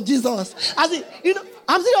 thank God for Jesus. I said,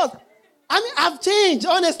 I'm serious. I mean, I've changed,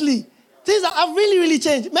 honestly. Things have really, really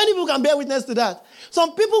changed. Many people can bear witness to that.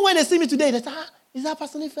 Some people, when they see me today, they say, is that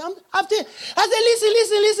Pastor Nife? I've changed. I said,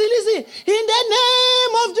 listen. In the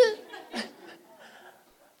name of Jesus.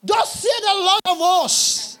 Just say the Lord of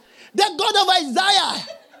hosts, the God of Isaiah.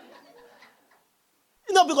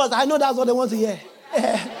 Because I know that's what they want to hear.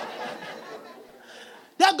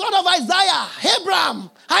 The God of Isaiah, Abraham,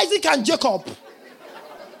 Isaac, and Jacob.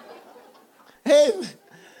 Amen.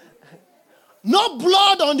 No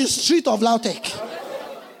blood on the street of Lautech.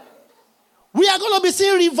 We are going to be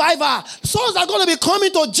seeing revival. Souls are going to be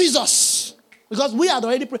coming to Jesus. Because we had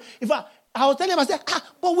already prayed. In fact, I was telling him, I said,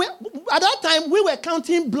 but at that time, we were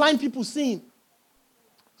counting blind people seeing.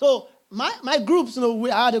 So my groups,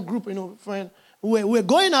 we had a group, friend. We're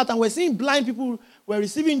going out and we're seeing blind people. We're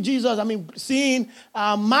receiving Jesus. I mean, seeing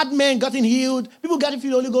madmen getting healed. People getting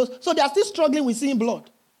filled with the Holy Ghost. So they are still struggling with seeing blood.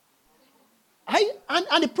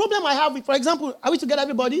 And the problem I have, for example, are we together,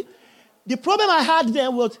 everybody? The problem I had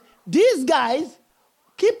then was these guys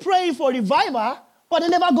keep praying for revival, but they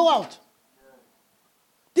never go out.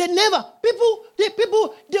 They never. People,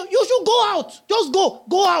 you should go out. Just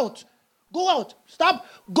go out. Stop.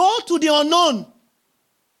 Go to the unknown.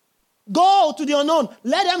 Go to the unknown.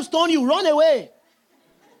 Let them stone you. Run away.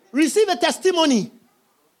 Receive a testimony.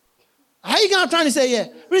 How are you going to try to say yeah?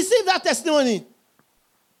 Receive that testimony.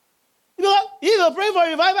 If you're praying for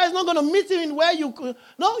revival, it's not going to meet you in where you could.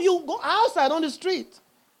 No, you go outside on the street.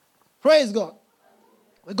 Praise God.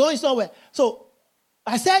 We're going somewhere. So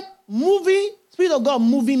I said, Spirit of God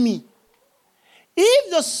moving me.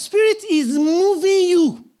 If the Spirit is moving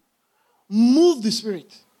you, move the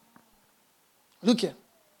Spirit. Look here.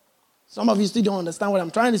 Some of you still don't understand what I'm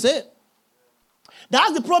trying to say.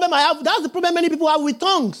 That's the problem I have. That's the problem many people have with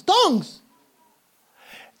tongues. Tongues.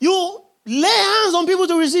 You lay hands on people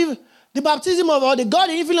to receive the baptism of God, the God,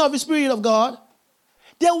 the infilling of the Spirit of God.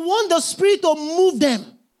 They want the Spirit to move them.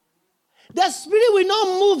 The Spirit will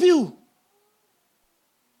not move you.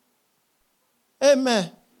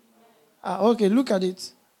 Amen. Okay, look at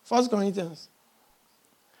it. 1 Corinthians.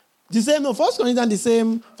 The same, no, 1 Corinthians the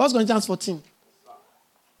same. 1 Corinthians 14.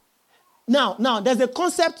 Now, there's a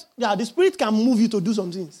concept that the Spirit can move you to do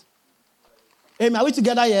some things. Amen. Are we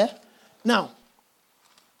together here? Now,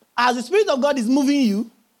 as the Spirit of God is moving you,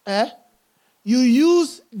 you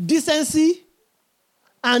use decency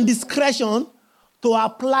and discretion to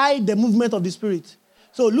apply the movement of the Spirit.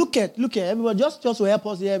 So look at everybody, just to help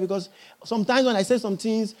us here, because sometimes when I say some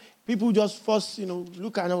things, people just first,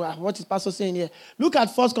 look at what is Pastor saying here. Look at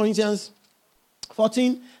 1 Corinthians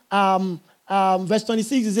 14, verse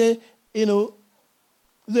 26. He say,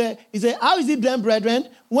 how is it then, brethren,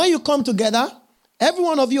 when you come together, every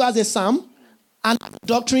one of you has a psalm, and a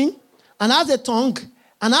doctrine, and has a tongue,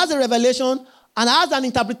 and has a revelation, and has an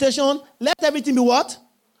interpretation. Let everything be what?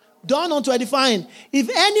 Done unto edifying. If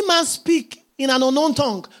any man speak in an unknown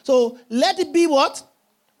tongue, so let it be what?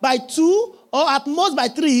 By 2, or at most by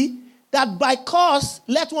 3, that by cause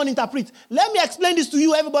let one interpret. Let me explain this to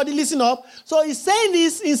you, everybody listen up. So he's saying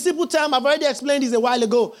this in simple terms. I've already explained this a while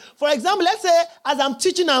ago. For example, let's say as I'm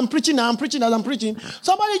teaching, I'm preaching,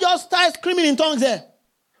 somebody just starts screaming in tongues there.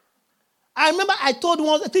 I remember I told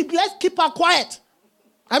one, let's keep her quiet.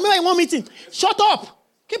 I remember in one meeting, shut up,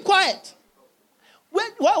 keep quiet. Where?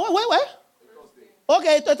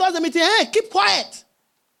 Okay, it was the meeting. Hey, keep quiet.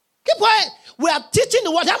 Keep quiet. We are teaching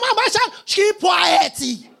the word. Keep quiet.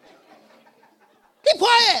 Keep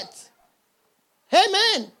quiet.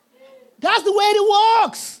 Amen. That's the way it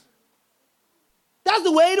works. That's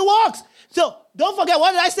the way it works. So don't forget,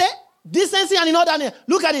 what did I say? Decency and in order.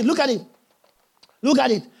 Look at it.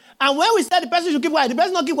 And when we said the person should keep quiet, the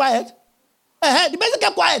person not keep quiet. The person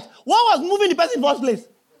kept quiet. What was moving the person in the first place?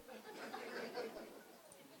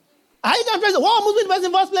 What was moving the person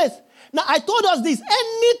in the first place? Now, I told us this.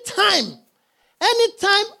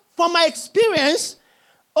 Anytime from my experience,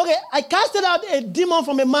 okay, I casted out a demon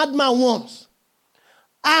from a madman once.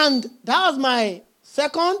 And that was my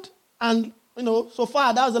second, and, so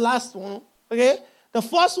far, that was the last one, okay? The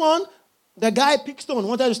first one, the guy picked stone,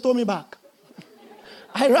 wanted to stone me back.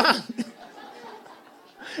 I ran.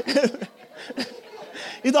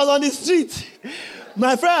 It was on the street.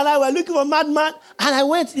 My friend and I were looking for a madman, and I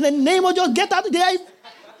went, in the name of just get out of there.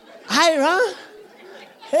 I ran.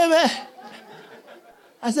 Amen.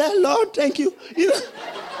 I said, Lord, thank you.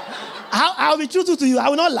 I'll be truthful to you. I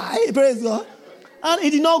will not lie. Praise God. And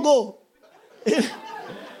it did not go.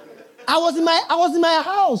 I was in my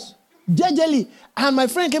house, jejely, and my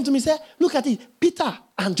friend came to me and said, look at it, Peter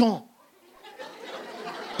and John.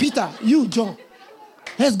 Peter, you, John.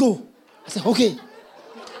 Let's go. I said, okay.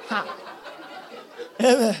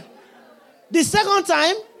 The second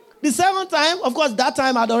time, of course, that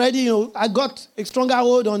time I'd already, I got a stronger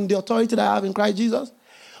hold on the authority that I have in Christ Jesus.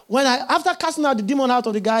 After casting out the demon out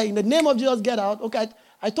of the guy, in the name of Jesus, get out. Okay,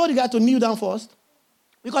 I told the guy to kneel down first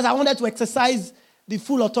because I wanted to exercise the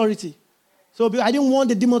full authority. So I didn't want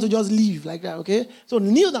the demon to just leave like that, okay? So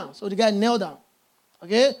kneel down. So the guy knelt down.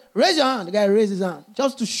 Okay? Raise your hand. The guy raised his hand.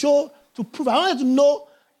 Just to prove. I wanted to know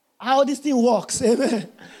how this thing works. Amen.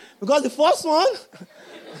 Because the first one.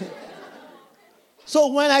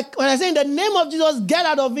 So when I say in the name of Jesus, get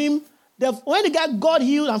out of him, when the guy got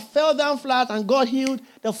healed and fell down flat and got healed,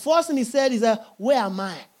 the first thing he said is, where am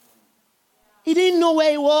I? He didn't know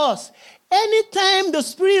where he was. Anytime the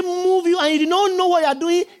Spirit moves you and you don't know what you are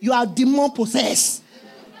doing, you are demon possessed.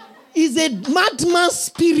 It's a madman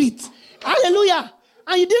spirit. Hallelujah.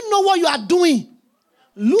 And you didn't know what you are doing.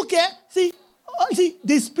 Look at, see,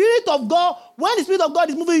 the Spirit of God, when the Spirit of God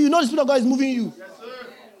is moving you, the Spirit of God is moving you.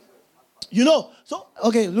 Yes, sir. So,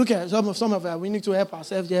 okay, look at some of us. We need to help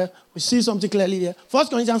ourselves there. We see something clearly here. 1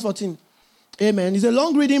 Corinthians 14. Amen. It's a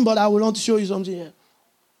long reading, but I will want to show you something here.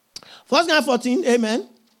 1 Corinthians 14. Amen.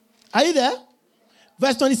 Are you there?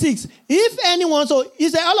 Verse 26. If anyone, so he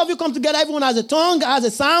said, all of you come together, everyone has a tongue, has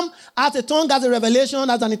a psalm, has a tongue, has a revelation,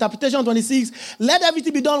 has an interpretation. 26. Let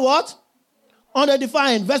everything be done what?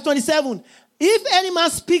 Undefined. Verse 27. If any man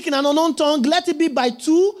speak in an unknown tongue, let it be by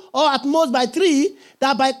 2 or at most by 3,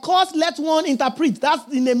 that by cause let one interpret.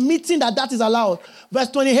 That's in a meeting that is allowed. Verse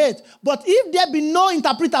 28. But if there be no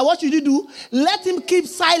interpreter, what should you do? Let him keep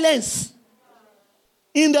silence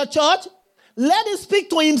in the church. Let him speak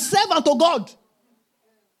to himself and to God.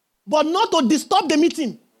 but not to disturb the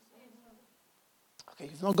meeting. Okay,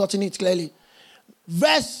 you've not gotten it clearly.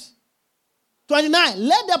 Verse 29.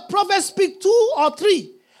 Let the prophet speak 2 or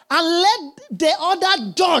 3, and let the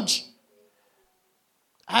other judge.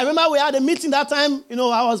 I remember we had a meeting that time.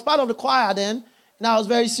 I was part of the choir then, and I was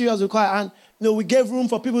very serious with choir. And we gave room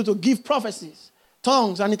for people to give prophecies,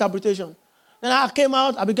 tongues, and interpretation. Then I came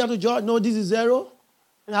out. I began to judge. No, this is 0.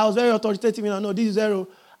 And I was very authoritative. No, this is 0.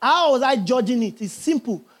 How was I judging it? It's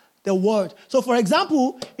simple. The word. So, for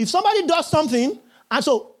example, if somebody does something, and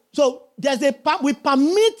so we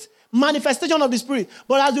permit manifestation of the Spirit.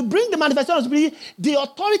 But as you bring the manifestation of the Spirit, the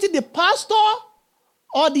authority, the pastor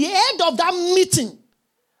or the head of that meeting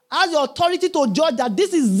has the authority to judge that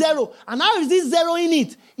this is 0. And how is this zeroing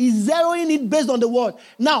it? He's zeroing it based on the word.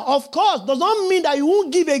 Now, of course, does not mean that you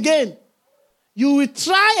won't give again. You will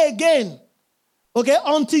try again. Okay?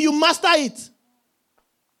 Until you master it.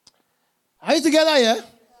 Are you together here?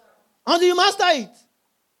 Until you master it.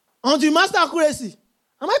 Until you master accuracy.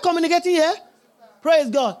 Am I communicating here? Praise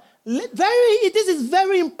God. This is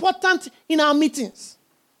very important in our meetings.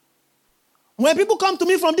 When people come to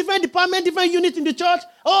me from different departments, different units in the church,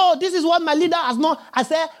 this is what my leader has not. I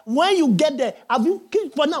say, when you get there,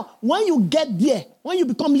 when you get there, when you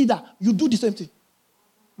become leader, you do the same thing.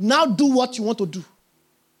 Now do what you want to do.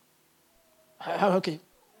 Okay.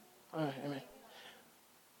 All right, amen.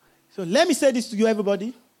 So let me say this to you,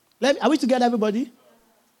 everybody. Are we together, everybody?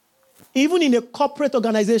 Even in a corporate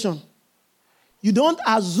organization, you don't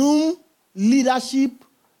assume leadership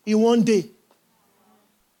in one day.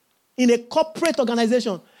 In a corporate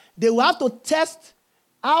organization, they will have to test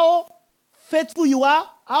how faithful you are,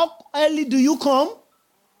 how early do you come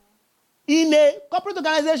in a corporate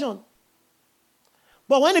organization.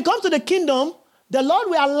 But when it comes to the kingdom, the Lord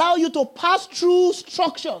will allow you to pass through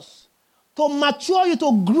structures to mature you,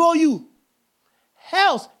 to grow you.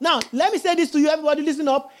 Else, now, let me say this to you, everybody, listen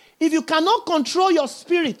up. If you cannot control your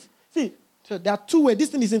spirit, see, so there are 2 ways. This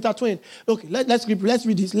thing is intertwined. Okay, let's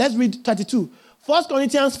read this. Let's read 32. 1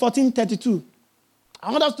 Corinthians 14:32.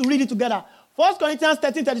 I want us to read it together. 1 Corinthians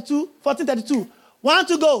 14:32. 1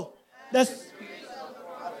 to go. The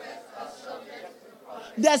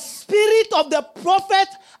spirit of the prophet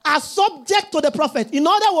are subject to the prophet. In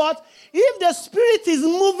other words, if the spirit is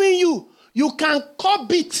moving you, you can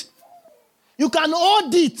curb it. You can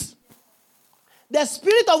hold it. The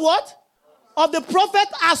spirit of what? Of the prophet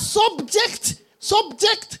are subject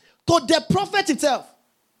to the prophet itself.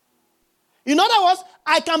 In other words,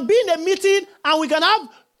 I can be in a meeting and we can have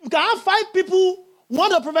 5 people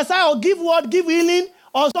want to prophesy or give word, give healing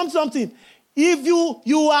or something. If you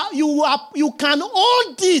can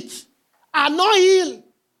hold it and not heal,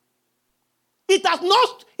 it has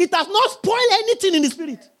not spoiled anything in the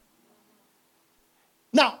spirit.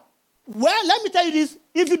 Now, let me tell you this.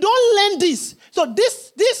 If you don't learn this, so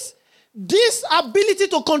this ability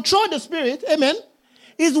to control the spirit, amen,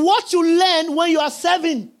 is what you learn when you are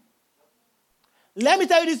serving. Let me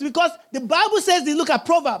tell you this because the Bible says this. Look at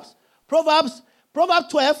Proverbs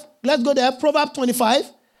 12. Let's go there. Proverbs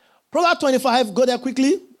 25. Proverbs 25. Go there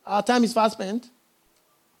quickly. Our time is fast spent.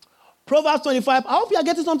 Proverbs 25. I hope you are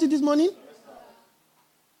getting something this morning.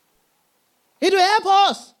 It will help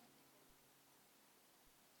us.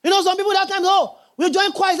 Some people that time, we'll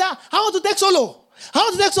join choir. I want to take solo.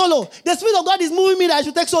 The Spirit of God is moving me that I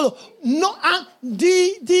should take solo. No, and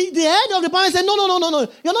the head of the parent said, no.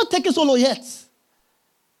 You're not taking solo yet.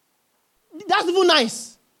 That's even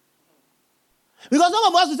nice. Because some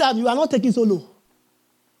of us will say, you are not taking solo.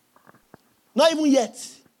 Not even yet.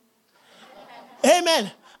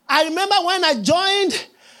 Amen. I remember when I joined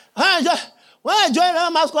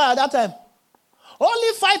Mass Choir at that time,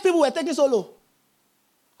 only 5 people were taking solo.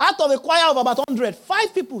 Out of a choir of about 100,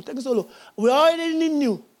 5 people taking solo. We already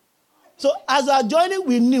knew. So as we are joining,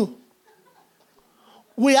 we knew.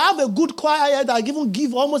 We have a good choir here that even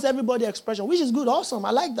give almost everybody expression, which is good, awesome.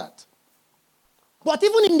 I like that. But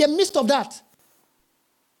even in the midst of that,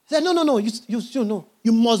 say, no, you know.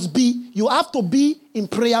 You have to be in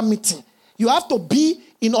prayer meeting. You have to be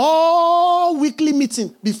in all weekly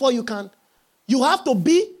meeting before you can. You have to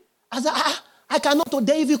be, I cannot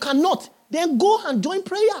today. If you cannot, then go and join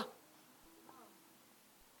prayer.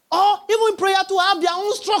 Or even prayer to have their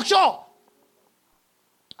own structure. Are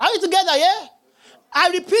we together, yeah? I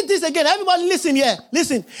repeat this again. Everybody listen here.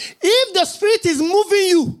 Listen. If the Spirit is moving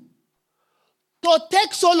you to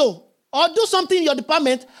take solo or do something in your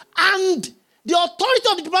department and the authority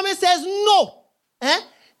of the department says no,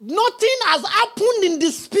 nothing has happened in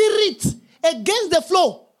the Spirit against the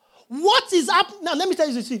flow. What is happening? Now, let me tell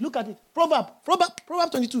you this. Look at it. Proverbs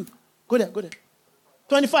 22. Go there.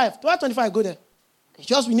 25. 25, go there. It's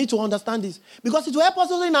just we need to understand this. Because it will help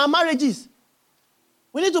us also in our marriages.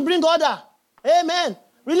 We need to bring order. Amen.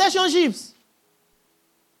 Relationships.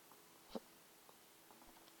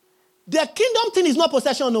 The kingdom thing is not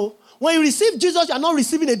possession, no. When you receive Jesus, you are not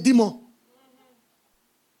receiving a demon.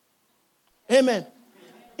 Amen.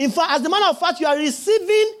 In fact, as a matter of fact, you are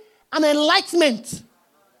receiving an enlightenment.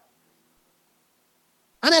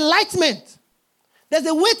 An enlightenment. There's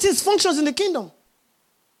a way things functions in the kingdom.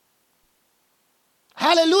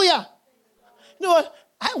 Hallelujah. You know what?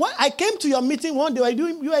 I came to your meeting one day.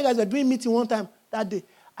 You guys were doing meeting one time that day.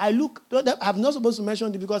 I'm not supposed to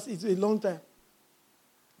mention it because it's a long time.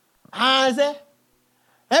 And I said,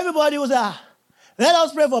 everybody was there. Let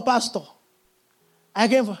us pray for pastor. I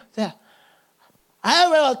came for there. I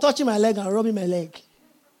was touching my leg and rubbing my leg.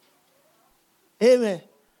 Amen.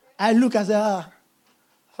 I look and say,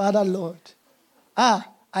 Father Lord, I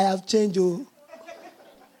have changed you.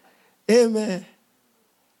 Amen.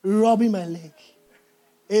 Rubbing my leg.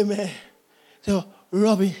 Amen. So,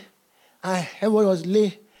 rubbing. And everybody was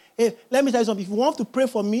lay. Hey, let me tell you something. If you want to pray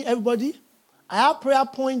for me, everybody, I have prayer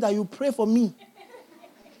points that you pray for me.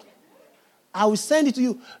 I will send it to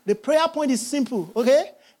you. The prayer point is simple,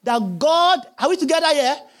 okay? That God, are we together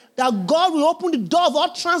here? That God will open the door of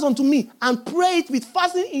utterance unto me and pray it with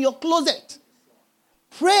fasting in your closet.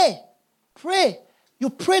 Pray. Pray. You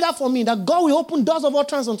pray that for me, that God will open doors of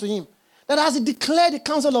utterance unto him. That as he declared the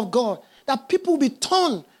counsel of God, that people will be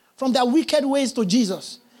turned from their wicked ways to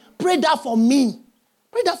Jesus. Pray that for me.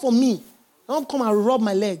 Pray that for me. Don't come and rub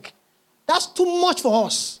my leg. That's too much for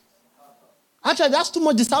us. Actually, that's too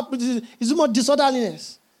much it's too much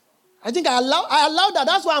disorderliness. I think I allow that.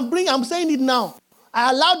 That's why I'm saying it now.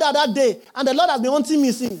 I allowed that day, and the Lord has been haunting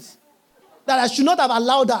me since. That I should not have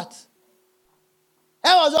allowed that.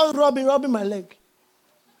 I was just rubbing my leg.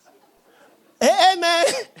 Amen.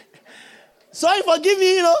 Sorry, forgive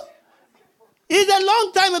me, It's a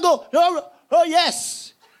long time ago. Oh,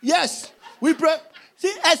 yes. Yes. We pray.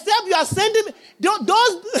 See, except you are sending, those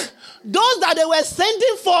that they were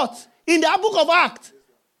sending forth in the book of Acts,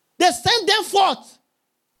 they sent them forth.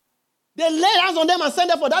 They lay hands on them and send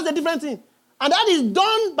them forth. That's a different thing. And that is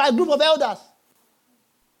done by a group of elders.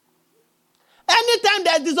 Anytime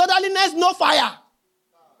there's disorderliness, no fire.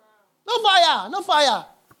 No fire. No fire.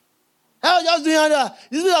 I was just doing that.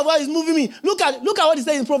 This bit of what is moving me. Look at what he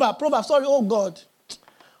says in Proverbs. Sorry, oh God.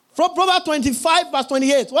 From Proverbs 25, verse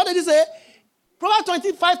 28. What did he say? Proverbs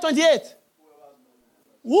 25, 28.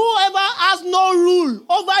 Whoever has no rule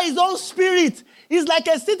over his own spirit is like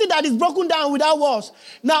a city that is broken down without walls.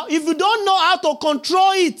 Now, if you don't know how to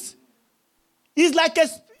control it, it's like a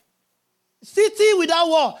city without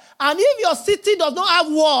wall. And if your city does not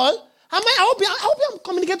have wall, I hope you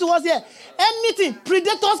communicate to us here. Anything,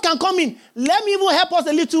 predators can come in. Let me even help us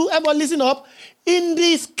a little. Everyone listen up. In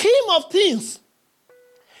the scheme of things,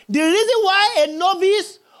 the reason why a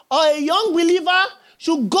novice or a young believer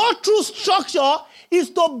should go through structure is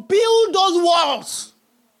to build those walls.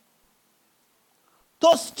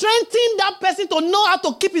 To strengthen that person to know how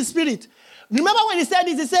to keep his spirit. Remember when he said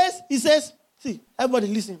this, he says, see, everybody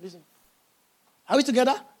listen. Are we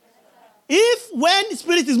together? If when the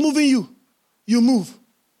spirit is moving you, you move.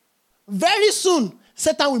 Very soon,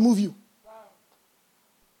 Satan will move you.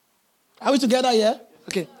 Are we together here?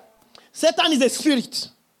 Okay. Satan is a spirit.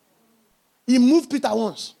 He moved Peter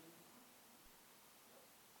once.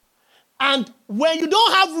 And when you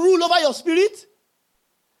don't have rule over your spirit,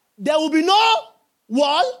 there will be no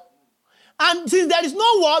wall. And since there is no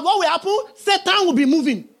wall, what will happen? Satan will be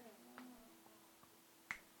moving.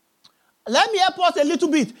 Let me help us a little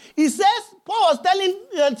bit. He says, Paul was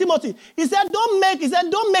telling Timothy, he said, don't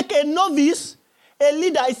make a novice a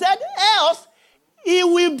leader. He said, else he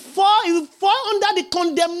will fall under the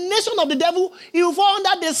condemnation of the devil. He will fall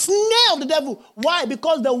under the snare of the devil. Why?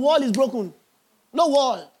 Because the wall is broken. No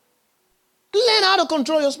wall. Learn how to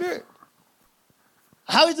control your spirit.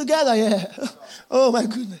 Are we together? Yeah. Oh my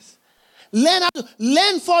goodness.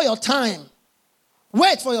 Learn for your time.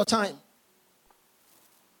 Wait for your time.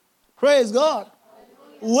 Praise God.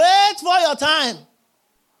 Wait for your time.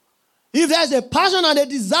 If there's a passion and a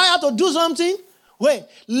desire to do something, wait.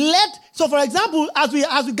 So for example, as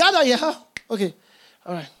we gather here, okay,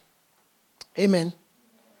 all right. Amen.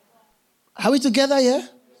 Are we together here?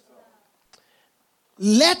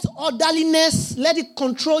 Let orderliness, let it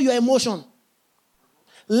control your emotion.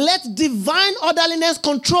 Let divine orderliness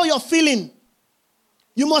control your feeling.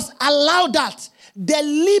 You must allow that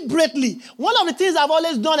deliberately. One of the things I've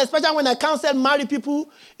always done, especially when I counsel married people,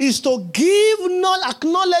 is to give no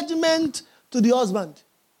acknowledgement to the husband.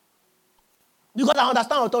 Because I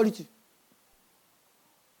understand authority.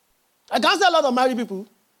 I can't say a lot of married people.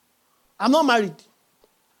 I'm not married.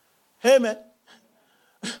 Amen.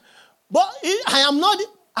 But I am not.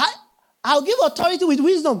 I'll give authority with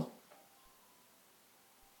wisdom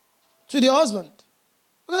to the husband.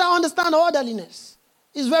 Because I understand orderliness.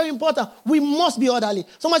 It's very important. We must be orderly.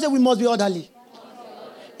 Somebody say we must be orderly.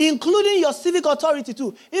 Including your civic authority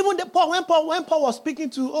too. Even when Paul was speaking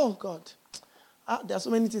to, oh God, there are so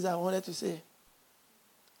many things I wanted to say.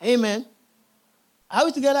 Amen. Are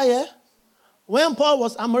we together here? When Paul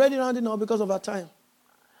was, I'm already rounding up because of our time.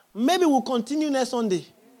 Maybe we'll continue next Sunday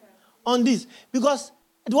on this. Because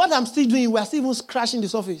what I'm still doing, we're still even scratching the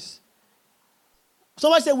surface.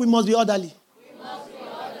 Somebody said we must be orderly. We must be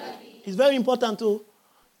orderly. It's very important too.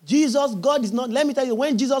 Jesus, God is not, let me tell you,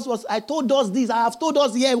 when Jesus was, I told us this, I have told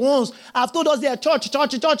us here once, I have told us here, church.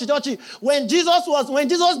 When Jesus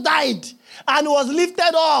died and was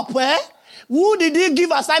lifted up, who did he give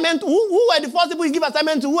assignment to? Who were the first people he gave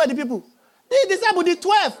assignment to? Who were the people? The disciples, the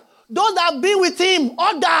 12. Those that have been with him,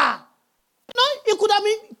 order. It could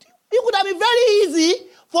have been very easy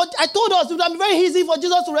I told us, it would have been very easy for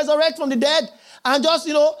Jesus to resurrect from the dead and just,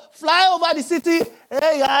 fly over the city.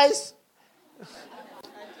 Hey, guys.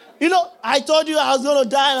 I told you I was going to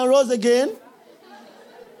die and I rose again.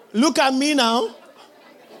 Look at me now.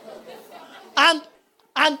 And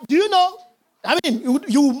do you know,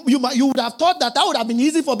 you would have thought that would have been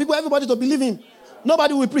easy for everybody to believe in.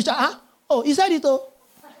 Nobody will preach. Oh, he said it, oh.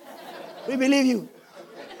 We believe you.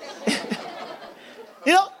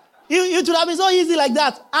 It would have been so easy like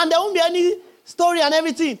that. And there won't be any story and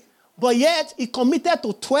everything. But yet, he committed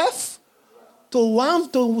to 12, to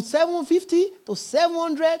 1, to 750, to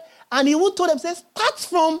 700. And he would told them, say, start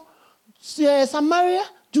from Samaria,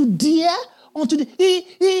 Judea, unto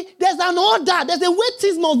there's an order. There's a way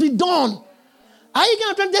things must be done. Are you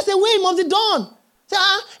going to? There's a way it must be done. Say,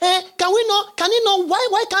 can you know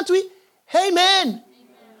why can't we? Amen.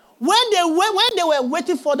 When they were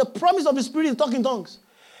waiting for the promise of the Spirit to talk in tongues,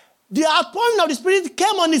 the outpouring of the Spirit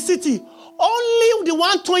came on the city. Only the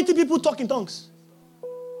 120 people talk in tongues.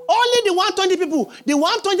 Only the 120 people. The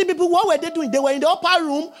 120 people, what were they doing? They were in the upper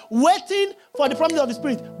room waiting for the promise of the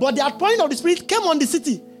Spirit. But the outpouring of the Spirit came on the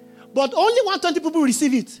city. But only 120 people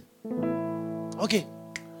receive it. Okay.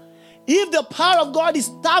 If the power of God is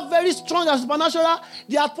that very strong and supernatural,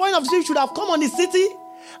 the outpouring of the Spirit should have come on the city.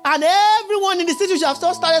 And everyone in the city should have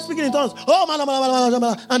started speaking in tongues. Oh, man.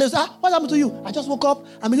 And they say, what happened to you? I just woke up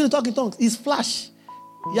and began to talk in tongues. It's Flash.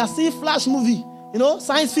 You see Flash movie.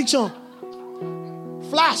 Science fiction.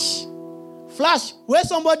 Flash, where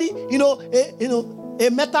somebody, a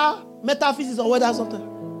metaphysics or whatever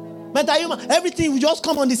something. Meta-human, everything will just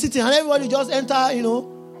come on the city and everybody just enter,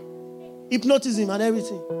 hypnotism and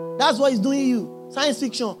everything. That's what he's doing you. Science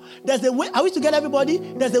fiction. There's a way, are we together, everybody?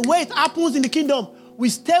 There's a way it happens in the kingdom. We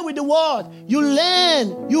stay with the word. You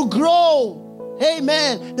learn, you grow.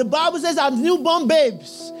 Amen. The Bible says, as newborn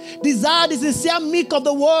babes, desire the sincere milk of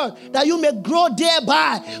the word, that you may grow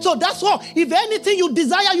thereby. So that's all. If anything you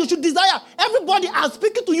desire, you should desire. Everybody, I'm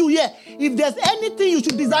speaking to you here. If there's anything you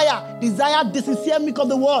should desire the sincere milk of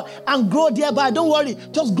the word and grow thereby. Don't worry.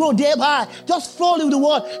 Just grow thereby. Just flow with the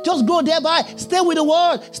word. Just grow thereby. Stay with the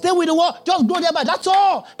word. Stay with the word. Just grow thereby. That's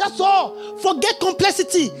all. That's all. Forget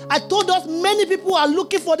complexity. I told us many people are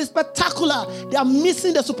looking for the spectacular. They are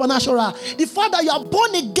missing the supernatural. The fact that you are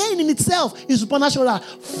born again in itself is supernatural.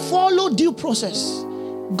 Follow due process.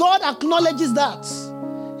 God acknowledges that.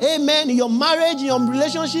 Amen. In your marriage, in your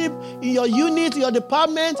relationship, in your unit, in your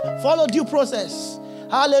department, follow due process.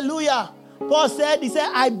 Hallelujah. Paul said,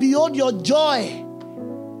 I behold your joy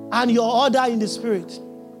and your order in the spirit.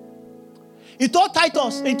 He told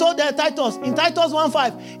Titus in Titus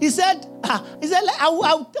 1:5, he said, I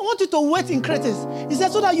want you to wait in Crete. He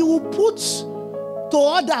said, so that you will put to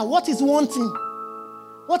order what is wanting.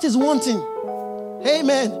 What is wanting?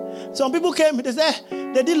 Amen. Some people came, they said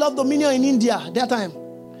they did love dominion in India that time.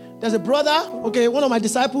 There's a brother, one of my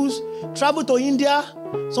disciples, traveled to India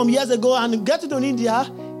some years ago, and getting to India,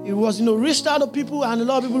 it was, reached out to people, and a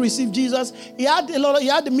lot of people received Jesus. He had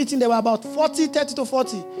the meeting, there were about 30 to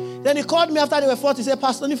 40. Then he called me after they were 40, he said,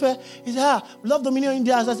 Pastor Nife, he said, love dominion in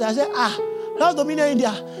India. I said, love dominion in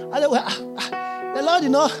India. I said, the Lord,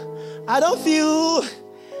 I don't feel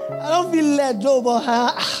led though, but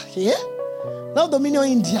love dominion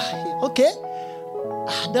in India. Okay.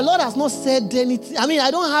 The Lord has not said anything.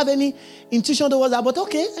 I don't have any intuition towards that, but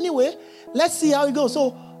okay, anyway, let's see how it goes. So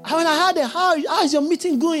when I heard how is your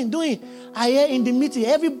meeting doing? I hear in the meeting,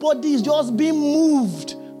 everybody is just being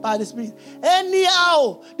moved by the Spirit.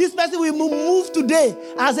 Anyhow, this person will move today.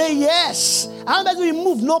 I say, yes. Another person will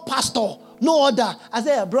move, no pastor, no order. I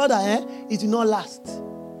say, brother, it will not last.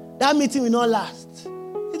 that meeting will not last.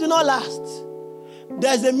 It will not last.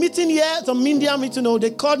 There's a meeting here, some Indian meeting.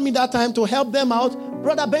 They called me that time to help them out.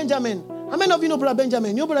 Brother Benjamin. How many of you know Brother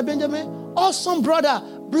Benjamin? You know Brother Benjamin? Awesome brother.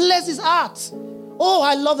 Bless his heart. Oh,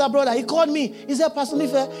 I love that brother. He called me. He said, Pastor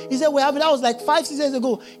Nife, he said, that was like 5-6 years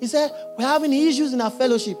ago. He said, we're having issues in our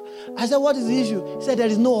fellowship. I said, what is the issue? He said, there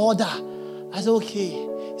is no order. I said, okay.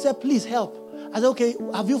 He said, please help. I said, okay,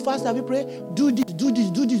 have you fasted? Have you prayed? Do this, do this,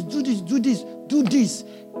 do this, do this, do this, do this.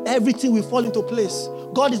 Everything will fall into place.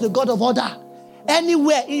 God is the God of order.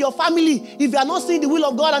 Anywhere in your family, if you are not seeing the will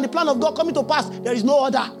of God and the plan of God coming to pass, there is no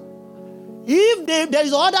order. If there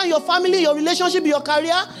is order in your family, your relationship, your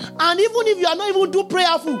career, and even if you are not even too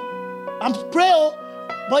prayerful, I'm praying,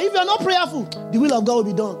 but if you are not prayerful, the will of God will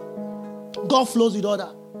be done. God flows with order.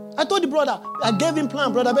 I told the brother, I gave him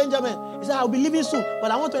plan, Brother Benjamin. He said, I'll be leaving soon, but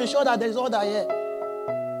I want to ensure that there is order here.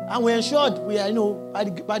 And we ensured, we are,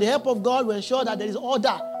 by the help of God, we ensure that there is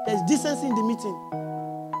order, there is decency in the meeting.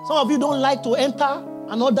 Some of you don't like to enter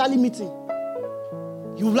an orderly meeting.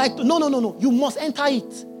 You like to, no. You must enter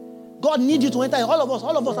it. God needs you to enter it. All of us.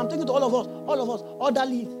 I'm talking to all of us,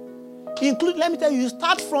 orderly. Let me tell you, you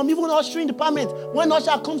start from even ushering department. When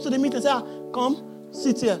usher comes to the meeting, say, come,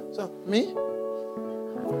 sit here. So, me?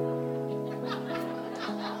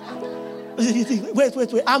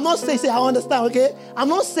 Wait. I'm not saying, I understand, okay? I'm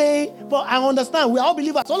not saying, but I understand. We are all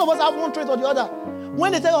believers. All of us have one trait or the other.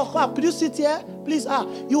 When they tell you, could you sit here? Please,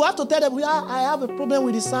 you have to tell them, I have a problem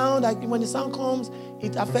with the sound. Like when the sound comes,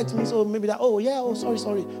 it affects me. So maybe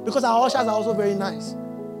sorry. Because our ushers are also very nice.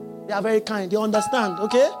 They are very kind. They understand,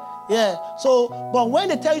 okay? Yeah. So, but when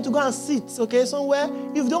they tell you to go and sit, okay, somewhere,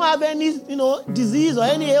 if you don't have any, disease or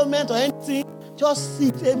any ailment or anything, just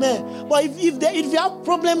sit, amen. But if you have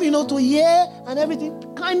problem, to hear and everything,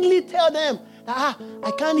 kindly tell them that,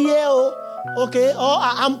 I can't hear, okay, or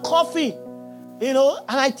I'm coughing. And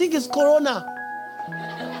I think it's corona.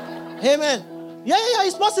 Amen. Yeah,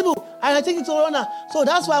 it's possible. And I think it's corona. So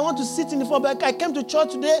that's why I want to sit in the front. I came to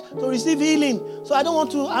church today to receive healing. So I don't want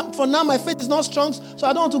to, for now my faith is not strong. So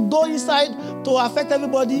I don't want to go inside to affect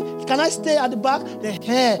everybody. Can I stay at the back?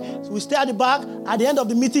 So we stay at the back. At the end of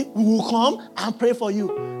the meeting, we will come and pray for you.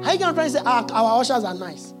 How you going to try and say, our ushers are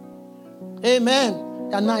nice? Amen.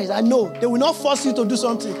 They're nice. I know. They will not force you to do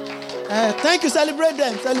something. Thank you. Celebrate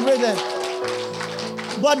them.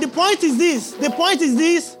 But the point is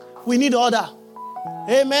this. We need order.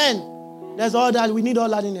 Amen. There's order. We need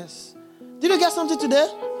orderliness. Did you get something today?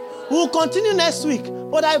 We'll continue next week.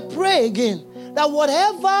 But I pray again that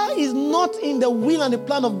whatever is not in the will and the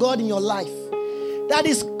plan of God in your life, that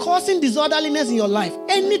is causing disorderliness in your life,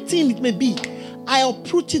 anything it may be, I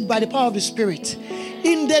uproot it by the power of the Spirit.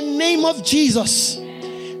 In the name of Jesus.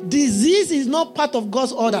 Disease is not part of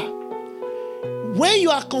God's order. When you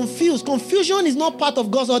are confused, confusion is not part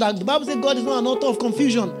of God's order. The Bible says God is not an author of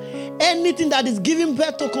confusion. Anything that is giving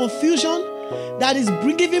birth to confusion, that is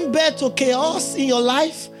giving birth to chaos in your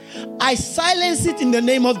life, I silence it in the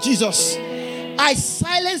name of Jesus. I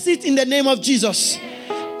silence it in the name of Jesus.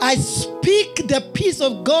 I speak the peace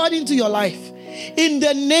of God into your life. In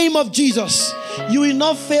the name of Jesus, you will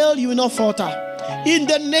not fail, you will not falter. In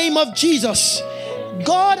the name of Jesus,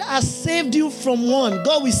 God has saved you from one.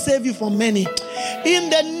 God will save you from many. In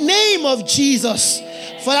the name of Jesus.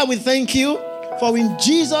 Father, we thank you. For in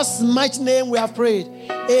Jesus' mighty name we have prayed.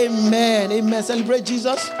 Amen. Amen. Celebrate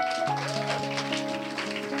Jesus.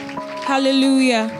 Hallelujah.